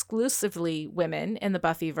almost exclusively women in the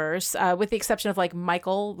Buffyverse, with the exception of like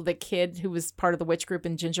Michael, the kid who was part of the witch group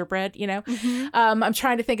in Gingerbread, you know? I'm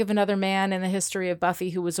trying to think of another man in the history of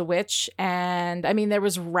Buffy who was a witch. And I mean, there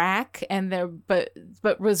was Rack, and there, but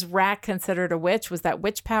was Rack considered a witch? Was that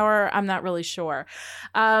witch power? I'm not really sure.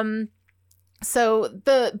 So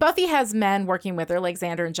the Buffy has men working with her, like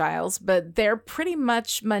Xander and Giles, but they're pretty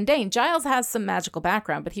much mundane. Giles has some magical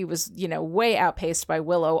background, but he was, you know, way outpaced by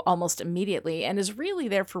Willow almost immediately, and is really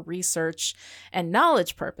there for research and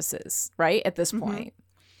knowledge purposes, right, at this point.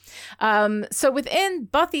 So within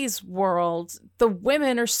Buffy's world, the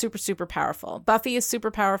women are super, super powerful. Buffy is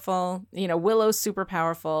super powerful. You know, Willow's super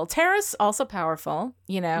powerful. Tara's also powerful,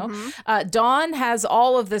 you know. Dawn has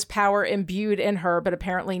all of this power imbued in her, but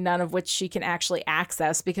apparently none of which she can actually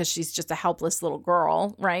access because she's just a helpless little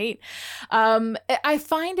girl, right? I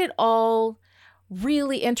find it all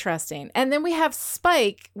really interesting. And then we have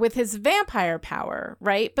Spike with his vampire power,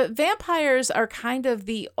 right? But vampires are kind of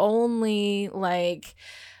the only, like,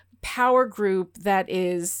 power group that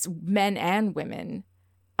is men and women.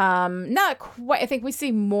 Not quite. I think we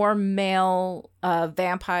see more male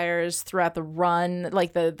vampires throughout the run,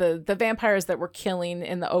 like the vampires that were killing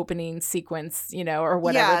in the opening sequence, you know, or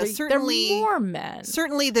whatever. Yeah, certainly they're more men.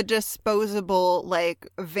 Certainly the disposable, like,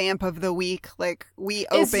 vamp of the week, like, we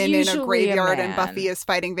open in a graveyard and Buffy is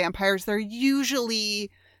fighting vampires. They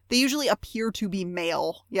usually appear to be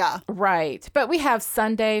male. Yeah. Right. But we have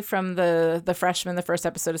Sunday from the freshman, the first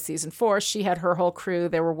episode of season 4. She had her whole crew.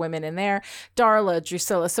 There were women in there. Darla,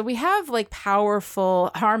 Drusilla. So we have like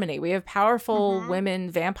powerful Harmony. We have powerful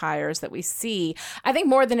women vampires that we see. I think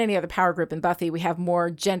more than any other power group in Buffy, we have more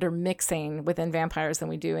gender mixing within vampires than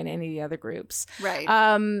we do in any of the other groups. Right.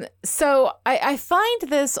 So I find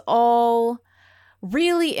this all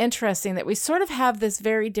really interesting that we sort of have this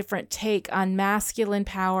very different take on masculine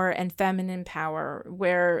power and feminine power,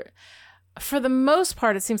 where for the most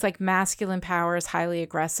part, it seems like masculine power is highly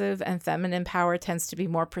aggressive and feminine power tends to be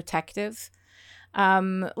more protective.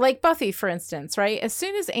 Like Buffy, for instance, right? As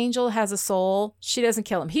soon as Angel has a soul, she doesn't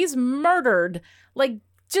kill him. He's murdered, like,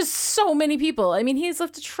 just so many people. I mean, he's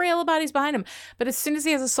left a trail of bodies behind him. But as soon as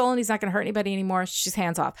he has a soul and he's not going to hurt anybody anymore, she's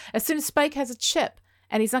hands off. As soon as Spike has a chip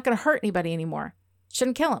and he's not going to hurt anybody anymore,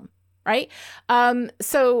 shouldn't kill him, right?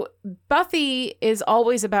 So Buffy is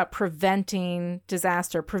always about preventing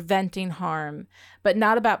disaster, preventing harm, but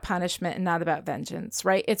not about punishment and not about vengeance,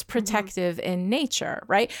 right? It's protective in nature,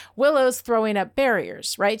 right? Willow's throwing up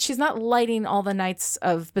barriers, right? She's not lighting all the Knights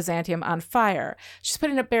of Byzantium on fire. She's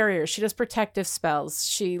putting up barriers. She does protective spells.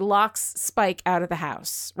 She locks Spike out of the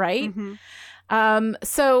house, right?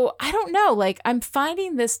 So I don't know, like, I'm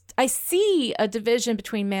finding this, I see a division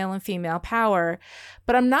between male and female power,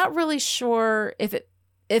 but I'm not really sure if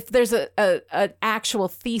there's an actual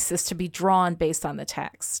thesis to be drawn based on the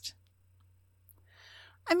text.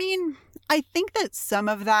 I mean, I think that some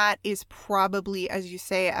of that is probably, as you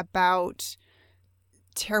say, about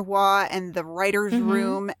terroir and the writer's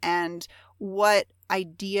room and what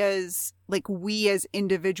ideas, like, we as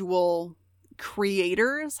individual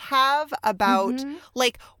creators have about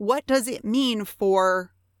like, what does it mean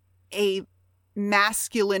for a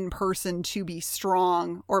masculine person to be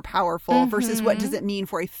strong or powerful versus what does it mean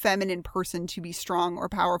for a feminine person to be strong or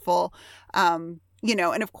powerful, you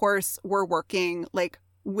know. And of course we're working like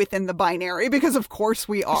within the binary because of course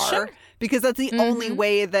we are, because that's the only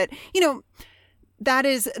way that, you know, that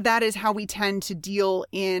is how we tend to deal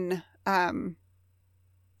in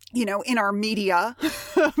you know, in our media,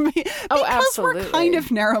 because we're kind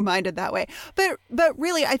of narrow-minded that way. But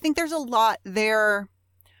really, I think there's a lot there.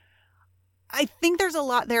 I think there's a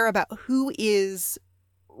lot there about who is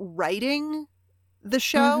writing the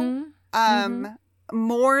show,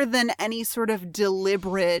 more than any sort of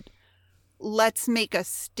deliberate, let's make a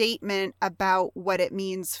statement about what it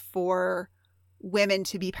means for women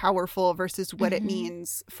to be powerful versus what it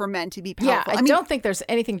means for men to be powerful. Yeah, I don't think there's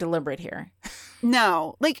anything deliberate here.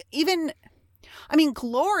 No. Like, even, I mean,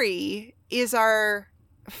 Glory is our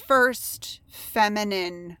first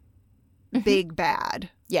feminine big bad.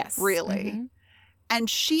 Yes. Really. And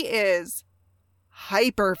she is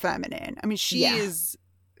hyper feminine. I mean, she is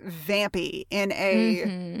vampy in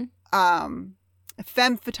a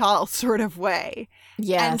femme fatale sort of way.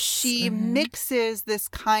 Yes. And she mixes this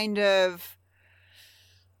kind of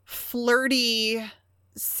flirty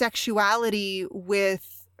sexuality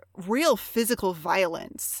with real physical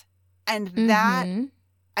violence. And that,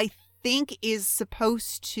 I think, is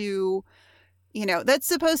supposed to, that's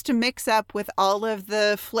supposed to mix up with all of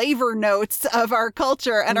the flavor notes of our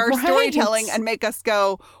culture and our storytelling and make us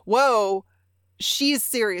go, whoa, she's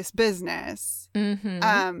serious business.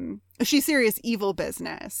 She's serious evil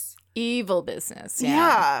business. Evil business.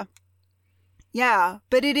 Yeah.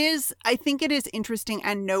 But I think it is interesting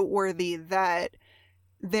and noteworthy that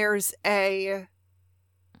there is a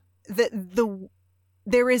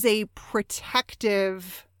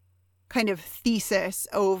protective kind of thesis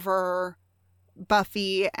over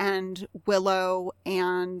Buffy and Willow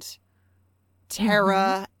and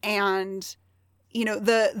Tara and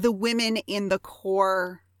the women in the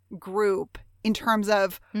core group in terms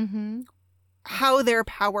of how their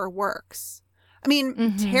power works. I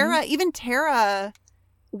mean, Tara,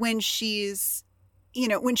 when she's,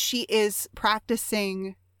 when she is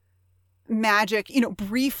practicing magic,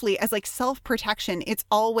 briefly as like self-protection, it's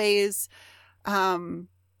always,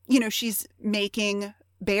 she's making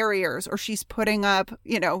barriers or she's putting up,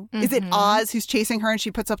 is it Oz who's chasing her and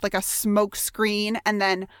she puts up like a smoke screen and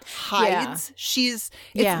then hides? It's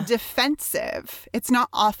defensive. It's not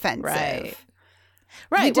offensive.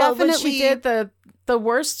 Right. Well, when she did the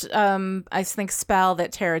worst, I think, spell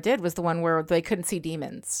that Tara did was the one where they couldn't see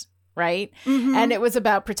demons, right? And it was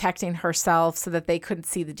about protecting herself so that they couldn't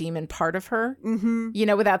see the demon part of her,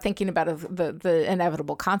 without thinking about the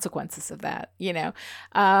inevitable consequences of that,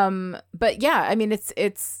 But yeah, I mean, it's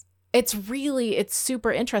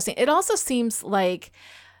super interesting. It also seems like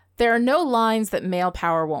there are no lines that male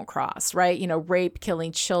power won't cross, right? Rape,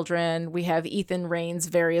 killing children. We have Ethan Rayne's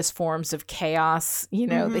various forms of chaos,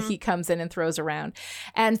 that he comes in and throws around.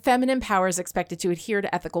 And feminine power is expected to adhere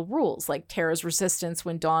to ethical rules, like Tara's resistance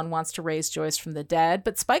when Dawn wants to raise Joyce from the dead,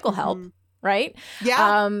 but Spike will help. Right?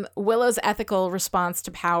 Yeah. Willow's ethical response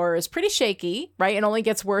to power is pretty shaky, right? It only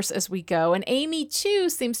gets worse as we go. And Amy, too,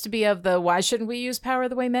 seems to be of the why shouldn't we use power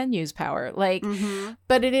the way men use power? Like,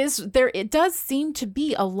 but it does seem to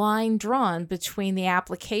be a line drawn between the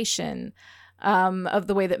application of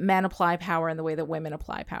the way that men apply power and the way that women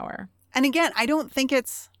apply power. And again, I don't think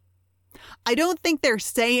they're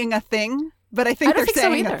saying a thing. But I think they're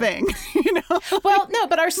saying a thing, Well, no,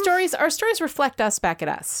 but our stories reflect us back at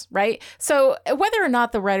us, right? So whether or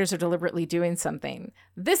not the writers are deliberately doing something,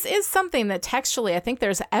 this is something that textually, I think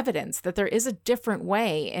there's evidence that there is a different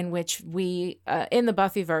way in which we, in the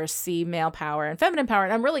Buffyverse, see male power and feminine power.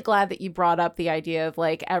 And I'm really glad that you brought up the idea of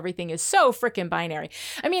like everything is so freaking binary.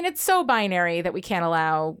 I mean, it's so binary that we can't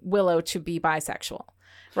allow Willow to be bisexual.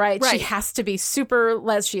 Right. She has to be super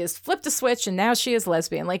she has flipped a switch and now she is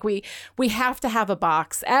lesbian. Like we have to have a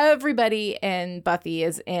box. Everybody in Buffy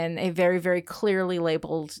is in a very, very clearly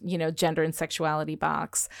labeled, gender and sexuality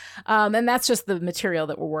box. And that's just the material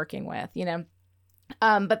that we're working with,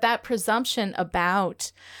 But that presumption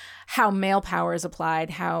about how male power is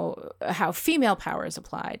applied, how female power is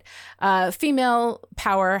applied. Female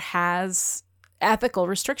power has ethical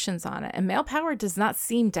restrictions on it, and male power does not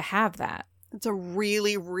seem to have that. It's a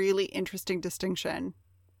really, really interesting distinction.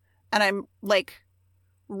 And I'm like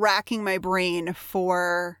racking my brain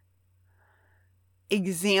for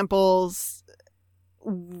examples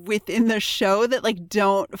within the show that like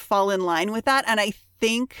don't fall in line with that. And I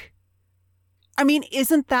think, I mean,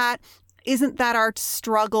 isn't that our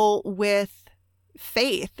struggle with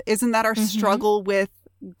Faith? Isn't that our struggle with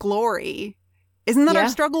Glory? Isn't that our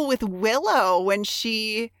struggle with Willow when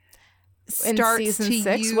she starts in season to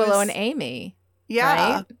 6, use... Willow and Amy.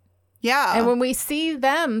 Yeah. Right? Yeah. And when we see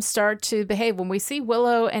them start to behave, when we see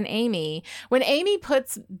Willow and Amy, when Amy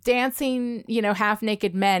puts dancing,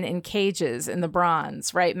 half-naked men in cages in the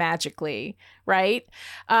bronze, right, magically, right?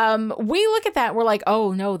 We look at that and we're like,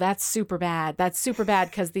 oh, no, that's super bad. That's super bad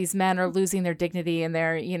because these men are losing their dignity and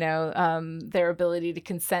their ability to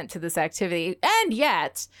consent to this activity. And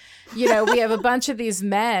yet, we have a bunch of these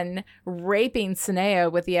men raping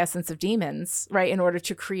Sinea with the essence of demons, right, in order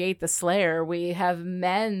to create the Slayer. We have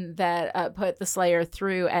men that put the Slayer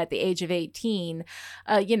through at the age of 18,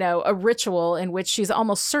 a ritual in which she's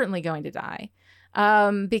almost certainly going to die.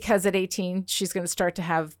 Because at 18, she's going to start to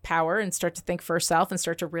have power and start to think for herself and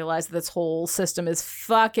start to realize that this whole system is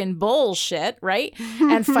fucking bullshit, right?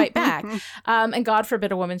 And fight back. And God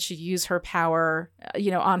forbid a woman should use her power,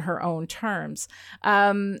 on her own terms.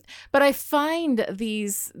 But I find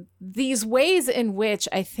these ways in which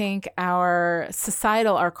I think our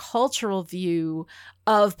cultural view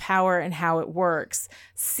of power and how it works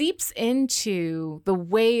seeps into the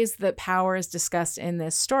ways that power is discussed in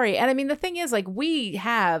this story. And I mean, the thing is, like, we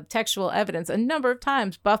have textual evidence a number of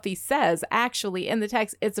times Buffy says actually in the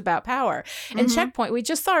text it's about power. In Checkpoint, we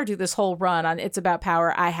just saw her do this whole run on it's about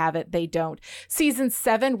power. I have it, they don't. Season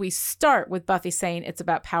 7, we start with Buffy saying it's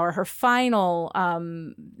about power. Her final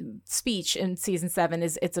speech in season 7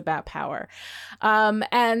 is it's about power.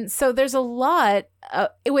 And so there's a lot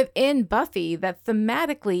within Buffy that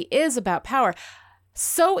thematically is about power.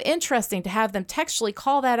 So interesting to have them textually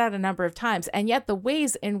call that out a number of times. And yet the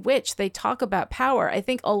ways in which they talk about power, I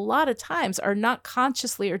think a lot of times are not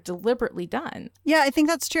consciously or deliberately done. Yeah, I think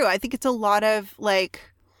that's true. I think it's a lot of like,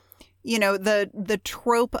 you know, the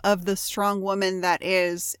trope of the strong woman that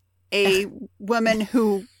is a woman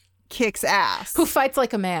who kicks ass. Who fights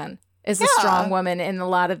like a man is a strong woman in a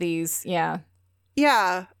lot of these. Yeah.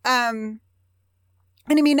 Yeah. And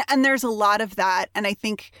I mean, and there's a lot of that. And I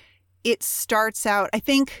think it starts out, I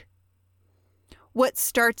think what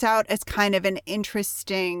starts out as kind of an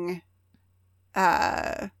interesting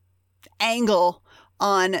angle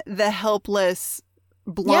on the helpless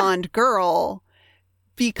blonde girl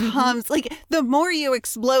becomes like, the more you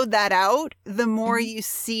explode that out, the more you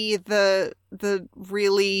see the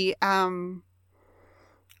really, I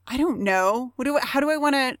don't know, how do I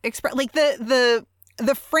want to express, like the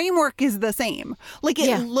framework is the same. Like,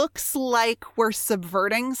 it looks like we're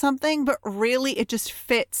subverting something, but really it just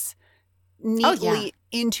fits neatly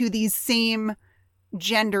into these same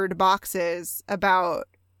gendered boxes about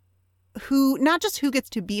who, not just who gets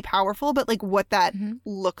to be powerful, but like what that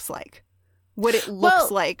looks like. What it looks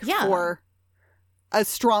like for a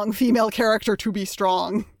strong female character to be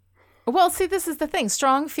strong. Well, see, this is the thing.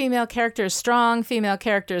 Strong female characters,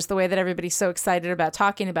 the way that everybody's so excited about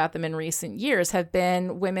talking about them in recent years have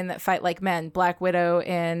been women that fight like men. Black Widow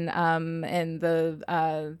in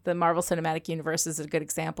the Marvel Cinematic Universe is a good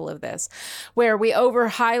example of this, where we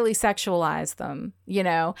highly sexualize them, you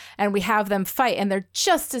know, and we have them fight and they're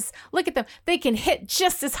just as, look at them, they can hit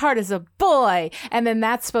just as hard as a boy. And then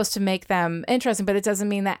that's supposed to make them interesting, but it doesn't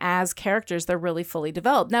mean that as characters, they're really fully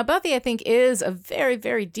developed. Now, Buffy, I think, is a very,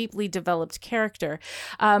 very deeply developed character.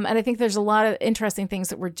 And I think there's a lot of interesting things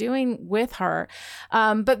that we're doing with her.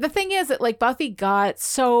 But the thing is that like Buffy got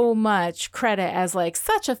so much credit as like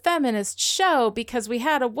such a feminist show because we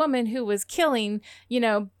had a woman who was killing, you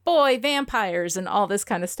know, boy vampires and all this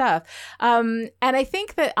kind of stuff. And I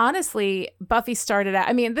think that honestly, Buffy started out,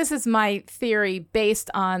 I mean, this is my theory based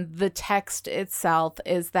on the text itself,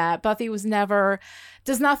 is that Buffy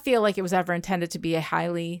does not feel like it was ever intended to be a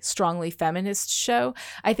highly, strongly feminist show.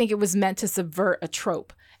 I think it was meant to subvert a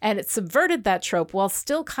trope. And it subverted that trope while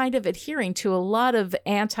still kind of adhering to a lot of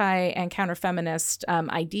anti and counter-feminist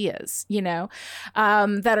ideas, you know,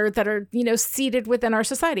 that are, you know, seated within our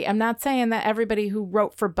society. I'm not saying that everybody who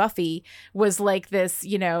wrote for Buffy was like this,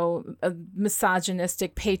 you know,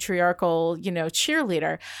 misogynistic, patriarchal, you know,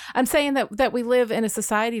 cheerleader. I'm saying that we live in a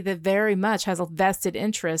society that very much has a vested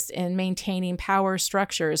interest in maintaining power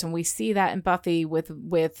structures. And we see that in Buffy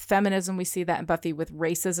with feminism. We see that in Buffy with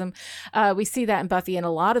racism. We see that in Buffy in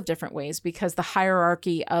a lot of different ways, because the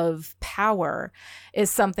hierarchy of power is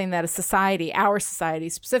something that our society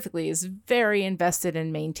specifically, is very invested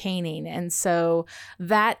in maintaining. And so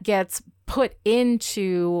that gets put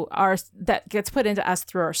into us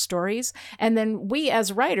through our stories. And then we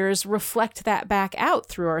as writers reflect that back out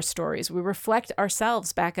through our stories. We reflect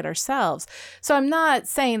ourselves back at ourselves. So I'm not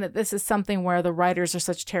saying that this is something where the writers are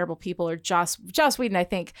such terrible people, or Joss Whedon, I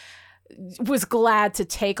think, was glad to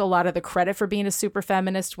take a lot of the credit for being a super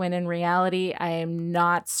feminist, when in reality, I am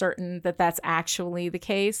not certain that that's actually the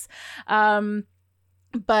case. But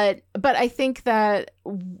I think that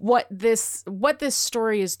what this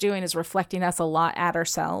story is doing is reflecting us a lot at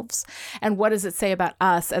ourselves. And what does it say about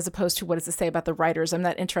us as opposed to what does it say about the writers? I'm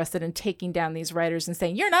not interested in taking down these writers and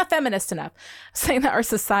saying, you're not feminist enough. I'm saying that our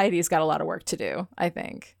society's got a lot of work to do, I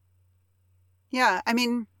think. Yeah, I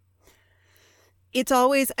mean, it's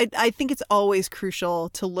always, I think it's always crucial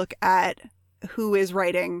to look at who is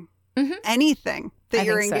writing anything that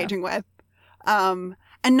you're engaging with. And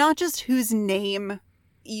not just whose name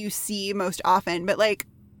you see most often, but like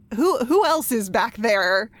who else is back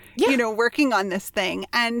there, you know, working on this thing.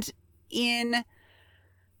 And in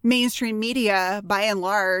mainstream media, by and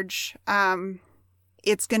large,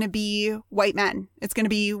 it's going to be white men. It's going to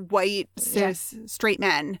be white, cis, straight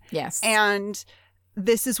men. Yes. And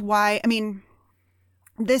this is why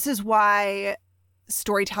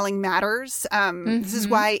storytelling matters. This is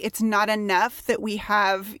why it's not enough that we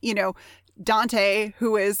have, you know, Dante,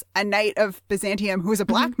 who is a knight of Byzantium, who is a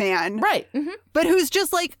black man. Right. But who's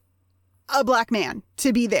just like a black man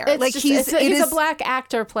to be there. It's just, he's a black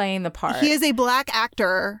actor playing the part. He is a black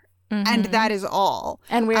actor. And that is all.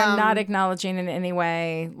 And we are not acknowledging in any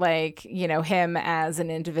way, like, you know, him as an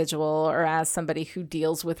individual or as somebody who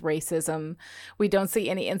deals with racism. We don't see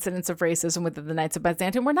any incidents of racism within the Knights of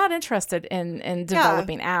Byzantium. We're not interested in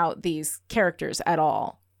developing out these characters at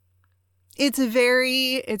all. It's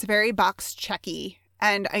very box checky.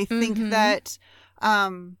 And I think that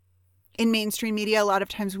in mainstream media, a lot of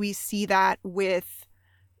times we see that with,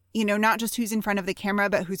 you know, not just who's in front of the camera,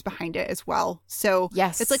 but who's behind it as well. So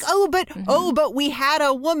it's like, but we had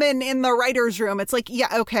a woman in the writer's room. It's like, yeah,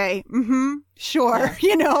 okay, sure, Yeah.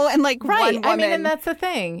 you know, and like right. one woman. I mean, and that's the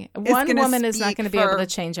thing. One woman is not going to be able to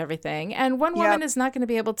change everything, and one woman is not going to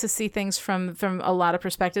be able to see things from a lot of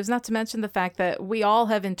perspectives. Not to mention the fact that we all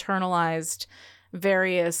have internalized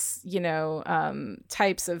various, you know,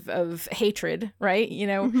 types of hatred, right? You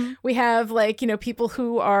know, we have like, you know, people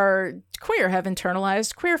who are queer have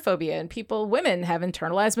internalized queer phobia, and women have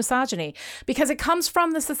internalized misogyny because it comes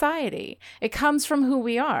from the society. It comes from who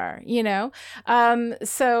we are, you know?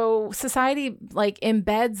 So society like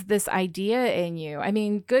embeds this idea in you. I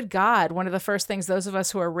mean, good God, one of the first things those of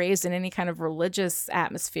us who are raised in any kind of religious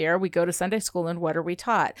atmosphere, we go to Sunday school and what are we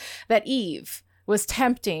taught? That Eve was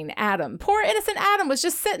tempting Adam. Poor innocent Adam was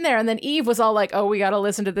just sitting there. And then Eve was all like, oh, we got to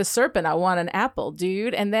listen to this serpent. I want an apple,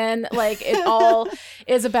 dude. And then like it all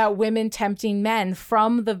is about women tempting men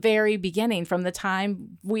from the very beginning. From the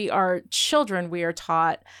time we are children, we are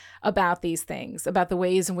taught about these things, about the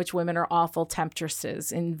ways in which women are awful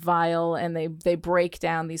temptresses and vile, and they break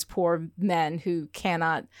down these poor men who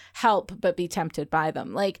cannot help but be tempted by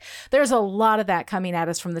them. Like there's a lot of that coming at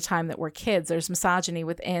us from the time that we're kids. There's misogyny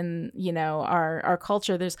within, you know, our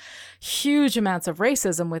culture. There's huge amounts of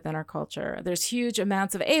racism within our culture. There's huge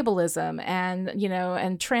amounts of ableism and, you know,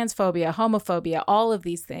 and transphobia, homophobia, all of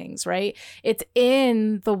these things, right? It's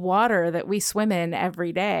in the water that we swim in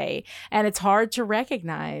every day, and it's hard to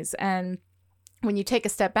recognize. And when you take a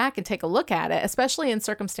step back and take a look at it, especially in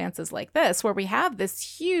circumstances like this, where we have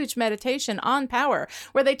this huge meditation on power,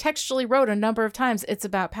 where they textually wrote a number of times, it's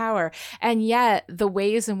about power. And yet the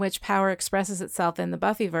ways in which power expresses itself in the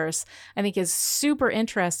Buffyverse, I think is super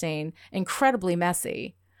interesting, incredibly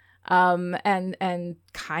messy, and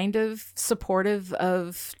kind of supportive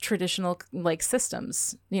of traditional like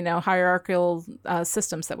systems, you know, hierarchical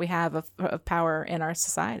systems that we have of power in our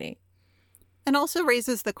society. And also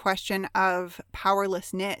raises the question of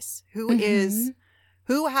powerlessness. Who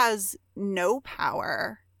has no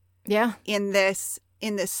power? Yeah. In this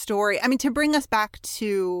story. I mean, to bring us back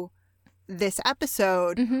to this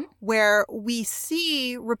episode where we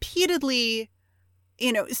see repeatedly,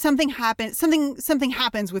 you know, something happens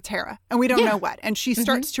with Tara, and we don't know what. And she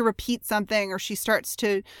starts to repeat something, or she starts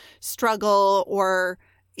to struggle, or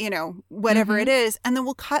you know, whatever it is. And then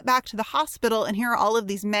we'll cut back to the hospital, and here are all of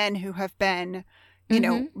these men who have been, you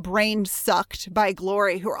know, brain sucked by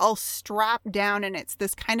Glory, who are all strapped down. And it's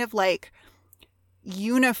this kind of like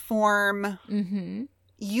uniform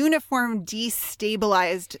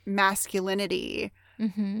destabilized masculinity.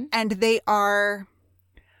 And they are,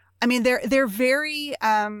 I mean, they're very,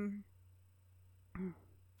 the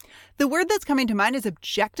word that's coming to mind is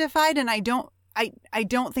objectified. And I don't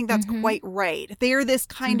think that's quite right. They are this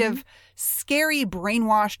kind of scary,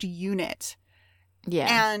 brainwashed unit.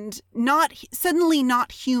 Yeah. And suddenly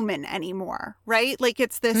not human anymore, right? Like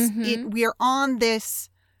it's this, we are on this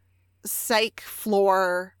psych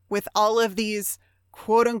floor with all of these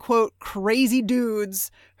quote unquote crazy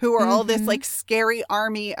dudes who are all this like scary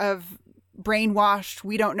army of brainwashed,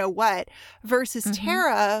 we don't know what, versus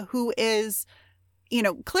Tara, who is, you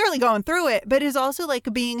know, clearly going through it, but is also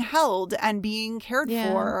like being held and being cared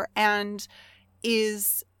for, and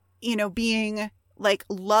is, you know, being like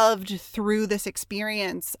loved through this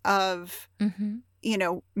experience of, you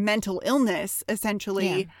know, mental illness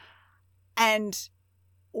essentially. And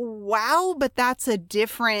wow, but that's a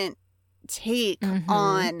different take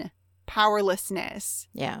on powerlessness.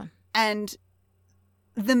 Yeah. And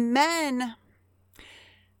the men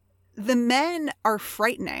are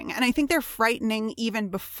frightening. And I think they're frightening even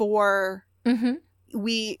before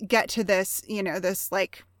we get to this, you know, this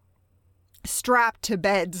like strapped to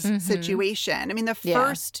beds situation. I mean, the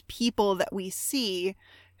first people that we see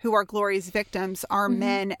who are Glory's victims are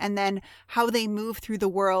men, and then how they move through the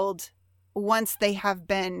world once they have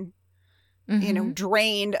been, you know,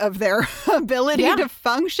 drained of their ability to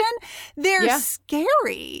function. They're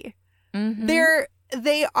scary.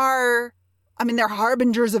 They are, I mean, they're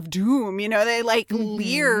harbingers of doom. You know, they like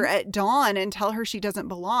leer at Dawn and tell her she doesn't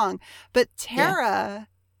belong. But Tara,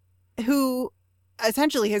 who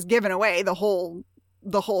essentially has given away the whole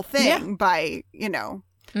the whole thing by,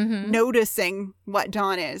 noticing what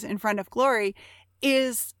Dawn is in front of Glory,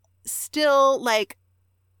 is still like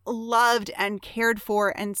loved and cared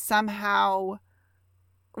for and somehow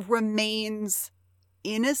remains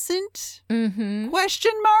innocent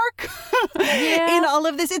question mark in all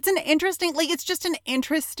of this. It's an interesting, it's just an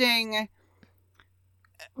interesting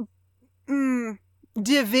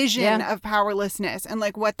division of powerlessness and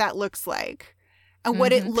like what that looks like and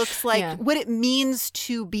what it looks like, what it means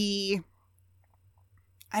to be,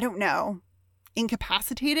 I don't know,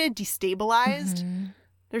 incapacitated, destabilized.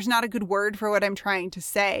 There's not a good word for what I'm trying to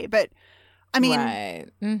say, but I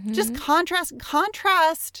mean, just contrast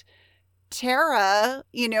Tara,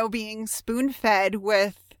 being spoon-fed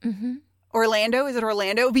with Orlando. Is it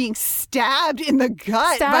Orlando being stabbed in the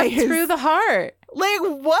gut through the heart? Like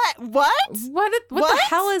what? What the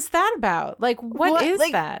hell is that about? Like what is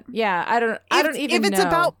that? Yeah, I don't even know. If it's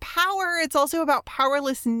about power, it's also about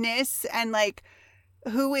powerlessness and like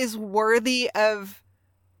who is worthy of.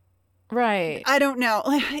 Right. I don't know.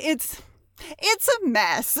 It's a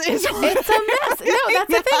mess. It's a mess. No, that's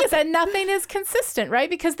the thing, is that nothing is consistent, right?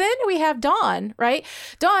 Because then we have Dawn, right?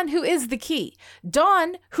 Dawn, who is the key.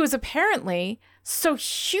 Dawn, who's apparently so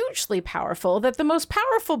hugely powerful that the most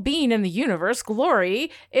powerful being in the universe,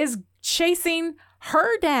 Glory, is chasing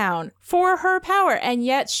her down for her power. And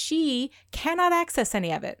yet she cannot access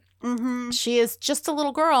any of it. She is just a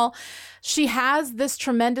little girl. She has this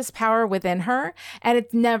tremendous power within her, and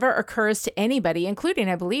it never occurs to anybody, including,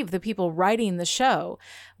 I believe, the people writing the show.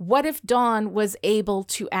 What if Dawn was able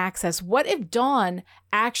to access? What if Dawn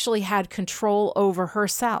actually had control over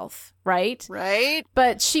herself, right? Right.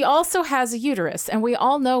 But she also has a uterus, and we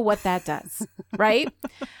all know what that does, right?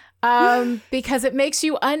 Because it makes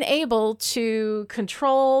you unable to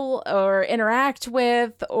control or interact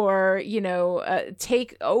with or,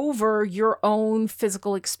 take over your own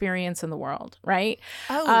physical experience in the world, right?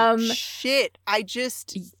 Oh, shit. I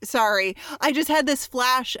just had this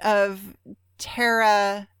flash of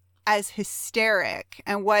Tara as hysteric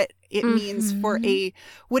and what it means for a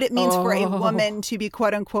woman to be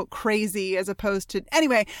quote unquote crazy as opposed to,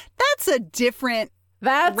 anyway, that's a different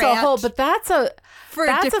That's rant a whole, but that's a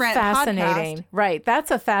podcast. fascinating, right? That's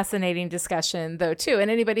a fascinating discussion though too. And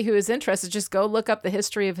anybody who is interested, just go look up the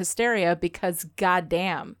history of hysteria because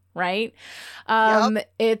goddamn, right?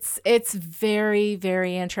 It's very,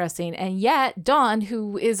 very interesting. And yet Dawn,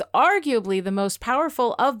 who is arguably the most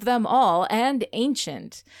powerful of them all and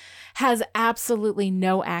ancient, has absolutely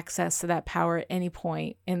no access to that power at any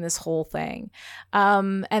point in this whole thing.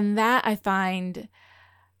 And that I find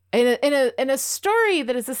in a story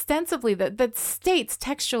that is ostensibly that states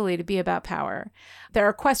textually to be about power, there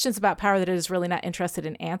are questions about power that it is really not interested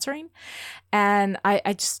in answering, and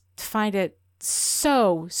I just find it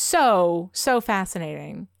so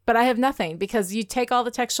fascinating. But I have nothing, because you take all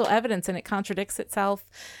the textual evidence and it contradicts itself,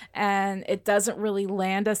 and it doesn't really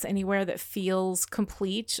land us anywhere that feels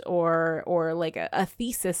complete or like a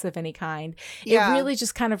thesis of any kind. It really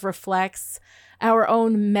just kind of reflects our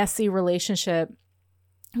own messy relationship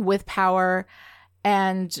with power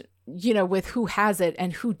and, with who has it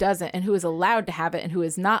and who doesn't and who is allowed to have it and who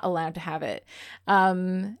is not allowed to have it.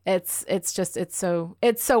 It's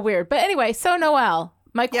so weird. But anyway, so Noelle,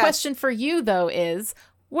 my question for you though is,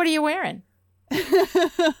 what are you wearing?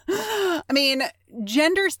 I mean,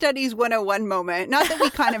 gender studies 101 moment. Not that we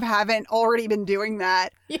kind of haven't already been doing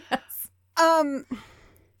that. Yes. I've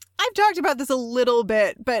talked about this a little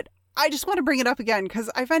bit, but I just want to bring it up again because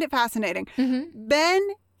I find it fascinating. Ben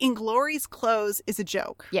in Glory's clothes is a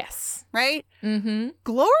joke. Yes. Right?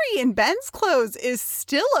 Glory in Ben's clothes is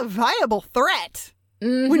still a viable threat.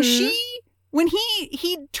 When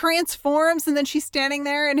he transforms and then she's standing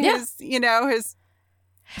there in his, his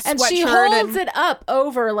and she holds it up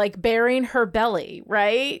over like bearing her belly,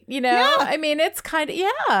 right? I mean, it's kind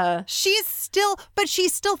of, she's still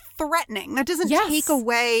threatening. That doesn't take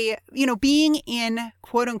away, being in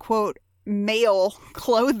quote unquote male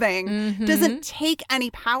clothing doesn't take any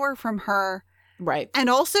power from her. Right. And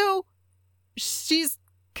also she's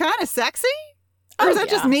kind of sexy. Or is that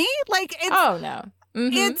just me? Like, it's, oh no.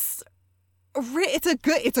 It's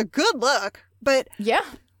a good look, but yeah.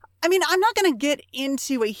 I mean, I'm not going to get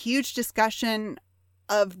into a huge discussion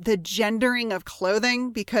of the gendering of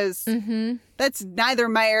clothing because that's neither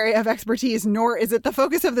my area of expertise nor is it the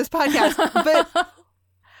focus of this podcast. But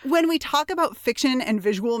when we talk about fiction and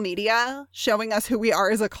visual media showing us who we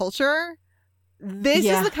are as a culture, this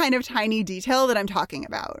is the kind of tiny detail that I'm talking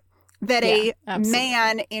about. That a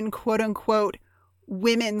man in quote unquote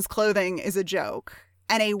women's clothing is a joke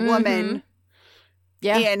and a woman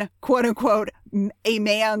in quote unquote a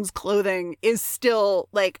man's clothing is still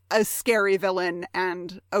like a scary villain.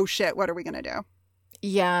 And oh shit, what are we going to do?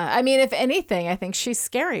 Yeah. I mean, if anything, I think she's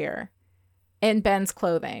scarier in Ben's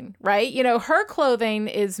clothing, right? You know, her clothing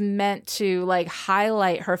is meant to like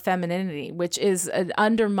highlight her femininity, which is an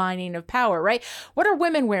undermining of power, right? What are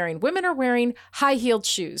women wearing? Women are wearing high-heeled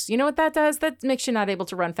shoes. You know what that does? That makes you not able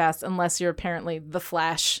to run fast unless you're apparently the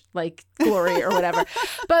Flash, like Glory or whatever.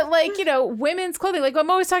 But like, you know, women's clothing, like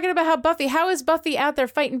I'm always talking about how is Buffy out there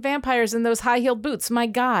fighting vampires in those high-heeled boots? My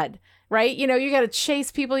God. Right? You know, you got to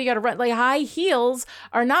chase people. You got to run. Like high heels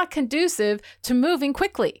are not conducive to moving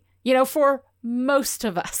quickly, you know, for most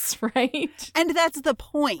of us, right? And that's the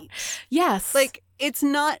point. Yes. Like, if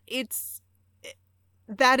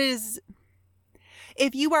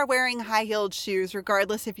you are wearing high-heeled shoes,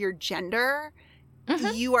 regardless of your gender,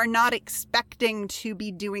 you are not expecting to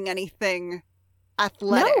be doing anything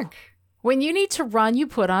athletic. No. When you need to run, you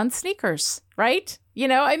put on sneakers, right? You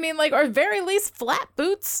know, I mean, like, or very least flat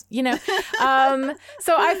boots, you know?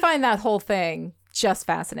 So I find that whole thing just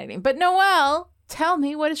fascinating. But Noelle, tell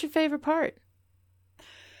me, what is your favorite part?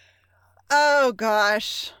 Oh,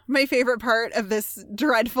 gosh. My favorite part of this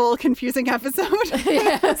dreadful, confusing episode.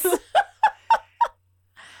 Yes.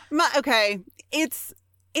 Okay. It's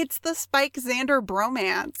the Spike Xander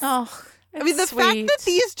bromance. Oh, I mean, the fact that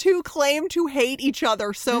these two claim to hate each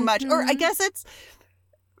other so much, or I guess it's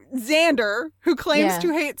Xander who claims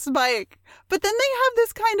to hate Spike, but then they have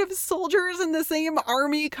this kind of soldiers in the same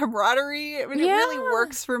army camaraderie. I mean, it really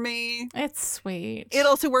works for me. It's sweet. It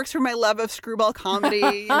also works for my love of screwball comedy.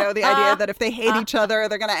 You know, the idea that if they hate each other,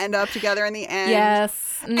 they're going to end up together in the end.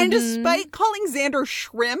 Yes. Mm-hmm. And despite calling Xander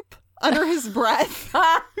shrimp under his breath,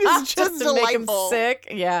 it's just to delightful. make him sick.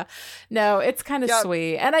 Yeah. No, it's kind of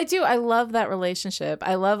sweet. And I love that relationship.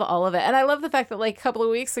 I love all of it. And I love the fact that like a couple of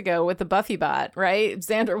weeks ago with the Buffy bot, right?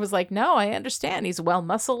 Xander was like, no, I understand. He's well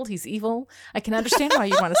muscled. He's evil. I can understand why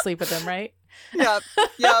you want to sleep with him, right? Yep.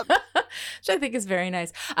 Which I think is very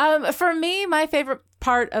nice. For me, my favorite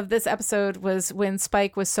part of this episode was when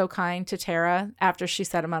Spike was so kind to Tara after she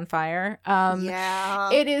set him on fire.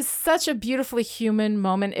 It is such a beautifully human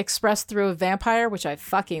moment expressed through a vampire, which I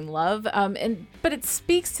fucking love. But it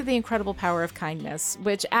speaks to the incredible power of kindness,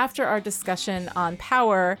 which after our discussion on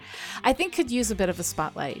power, I think could use a bit of a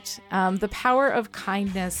spotlight. The power of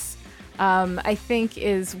kindness, I think,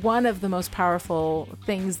 is one of the most powerful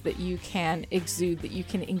things that you can exude, that you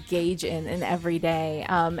can engage in every day.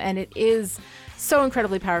 And it is so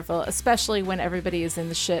incredibly powerful, especially when everybody is in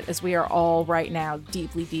the shit, as we are all right now,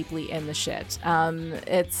 deeply, deeply in the shit.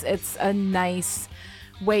 It's a nice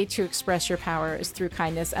way to express your power is through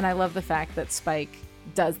kindness. And I love the fact that Spike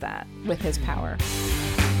does that with his power.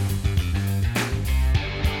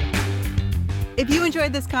 If you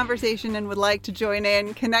enjoyed this conversation and would like to join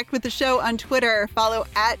in, connect with the show on Twitter, follow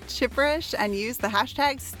 @Chipperish, and use the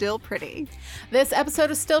hashtag StillPretty. This episode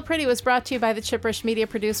of Still Pretty was brought to you by the Chipperish media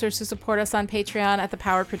producers who support us on Patreon at the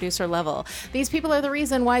powered producer level. These people are the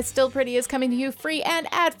reason why Still Pretty is coming to you free and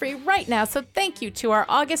ad-free right now, so thank you to our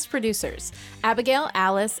August producers: Abigail,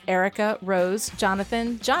 Alice, Erica, Rose,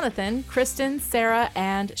 Jonathan, Kristen, Sarah,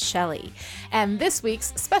 and Shelley. And this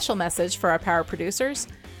week's special message for our power producers: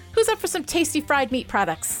 who's up for some tasty fried meat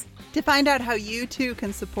products? To find out how you too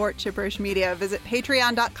can support Chipperish Media, visit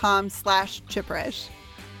patreon.com/Chipperish.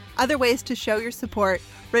 Other ways to show your support: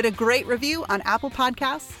 write a great review on Apple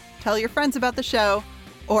Podcasts, tell your friends about the show,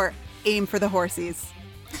 or aim for the horsies.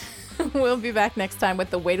 We'll be back next time with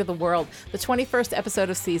The Weight of the World, the 21st episode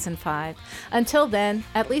of Season 5. Until then,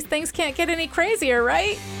 at least things can't get any crazier,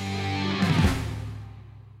 right?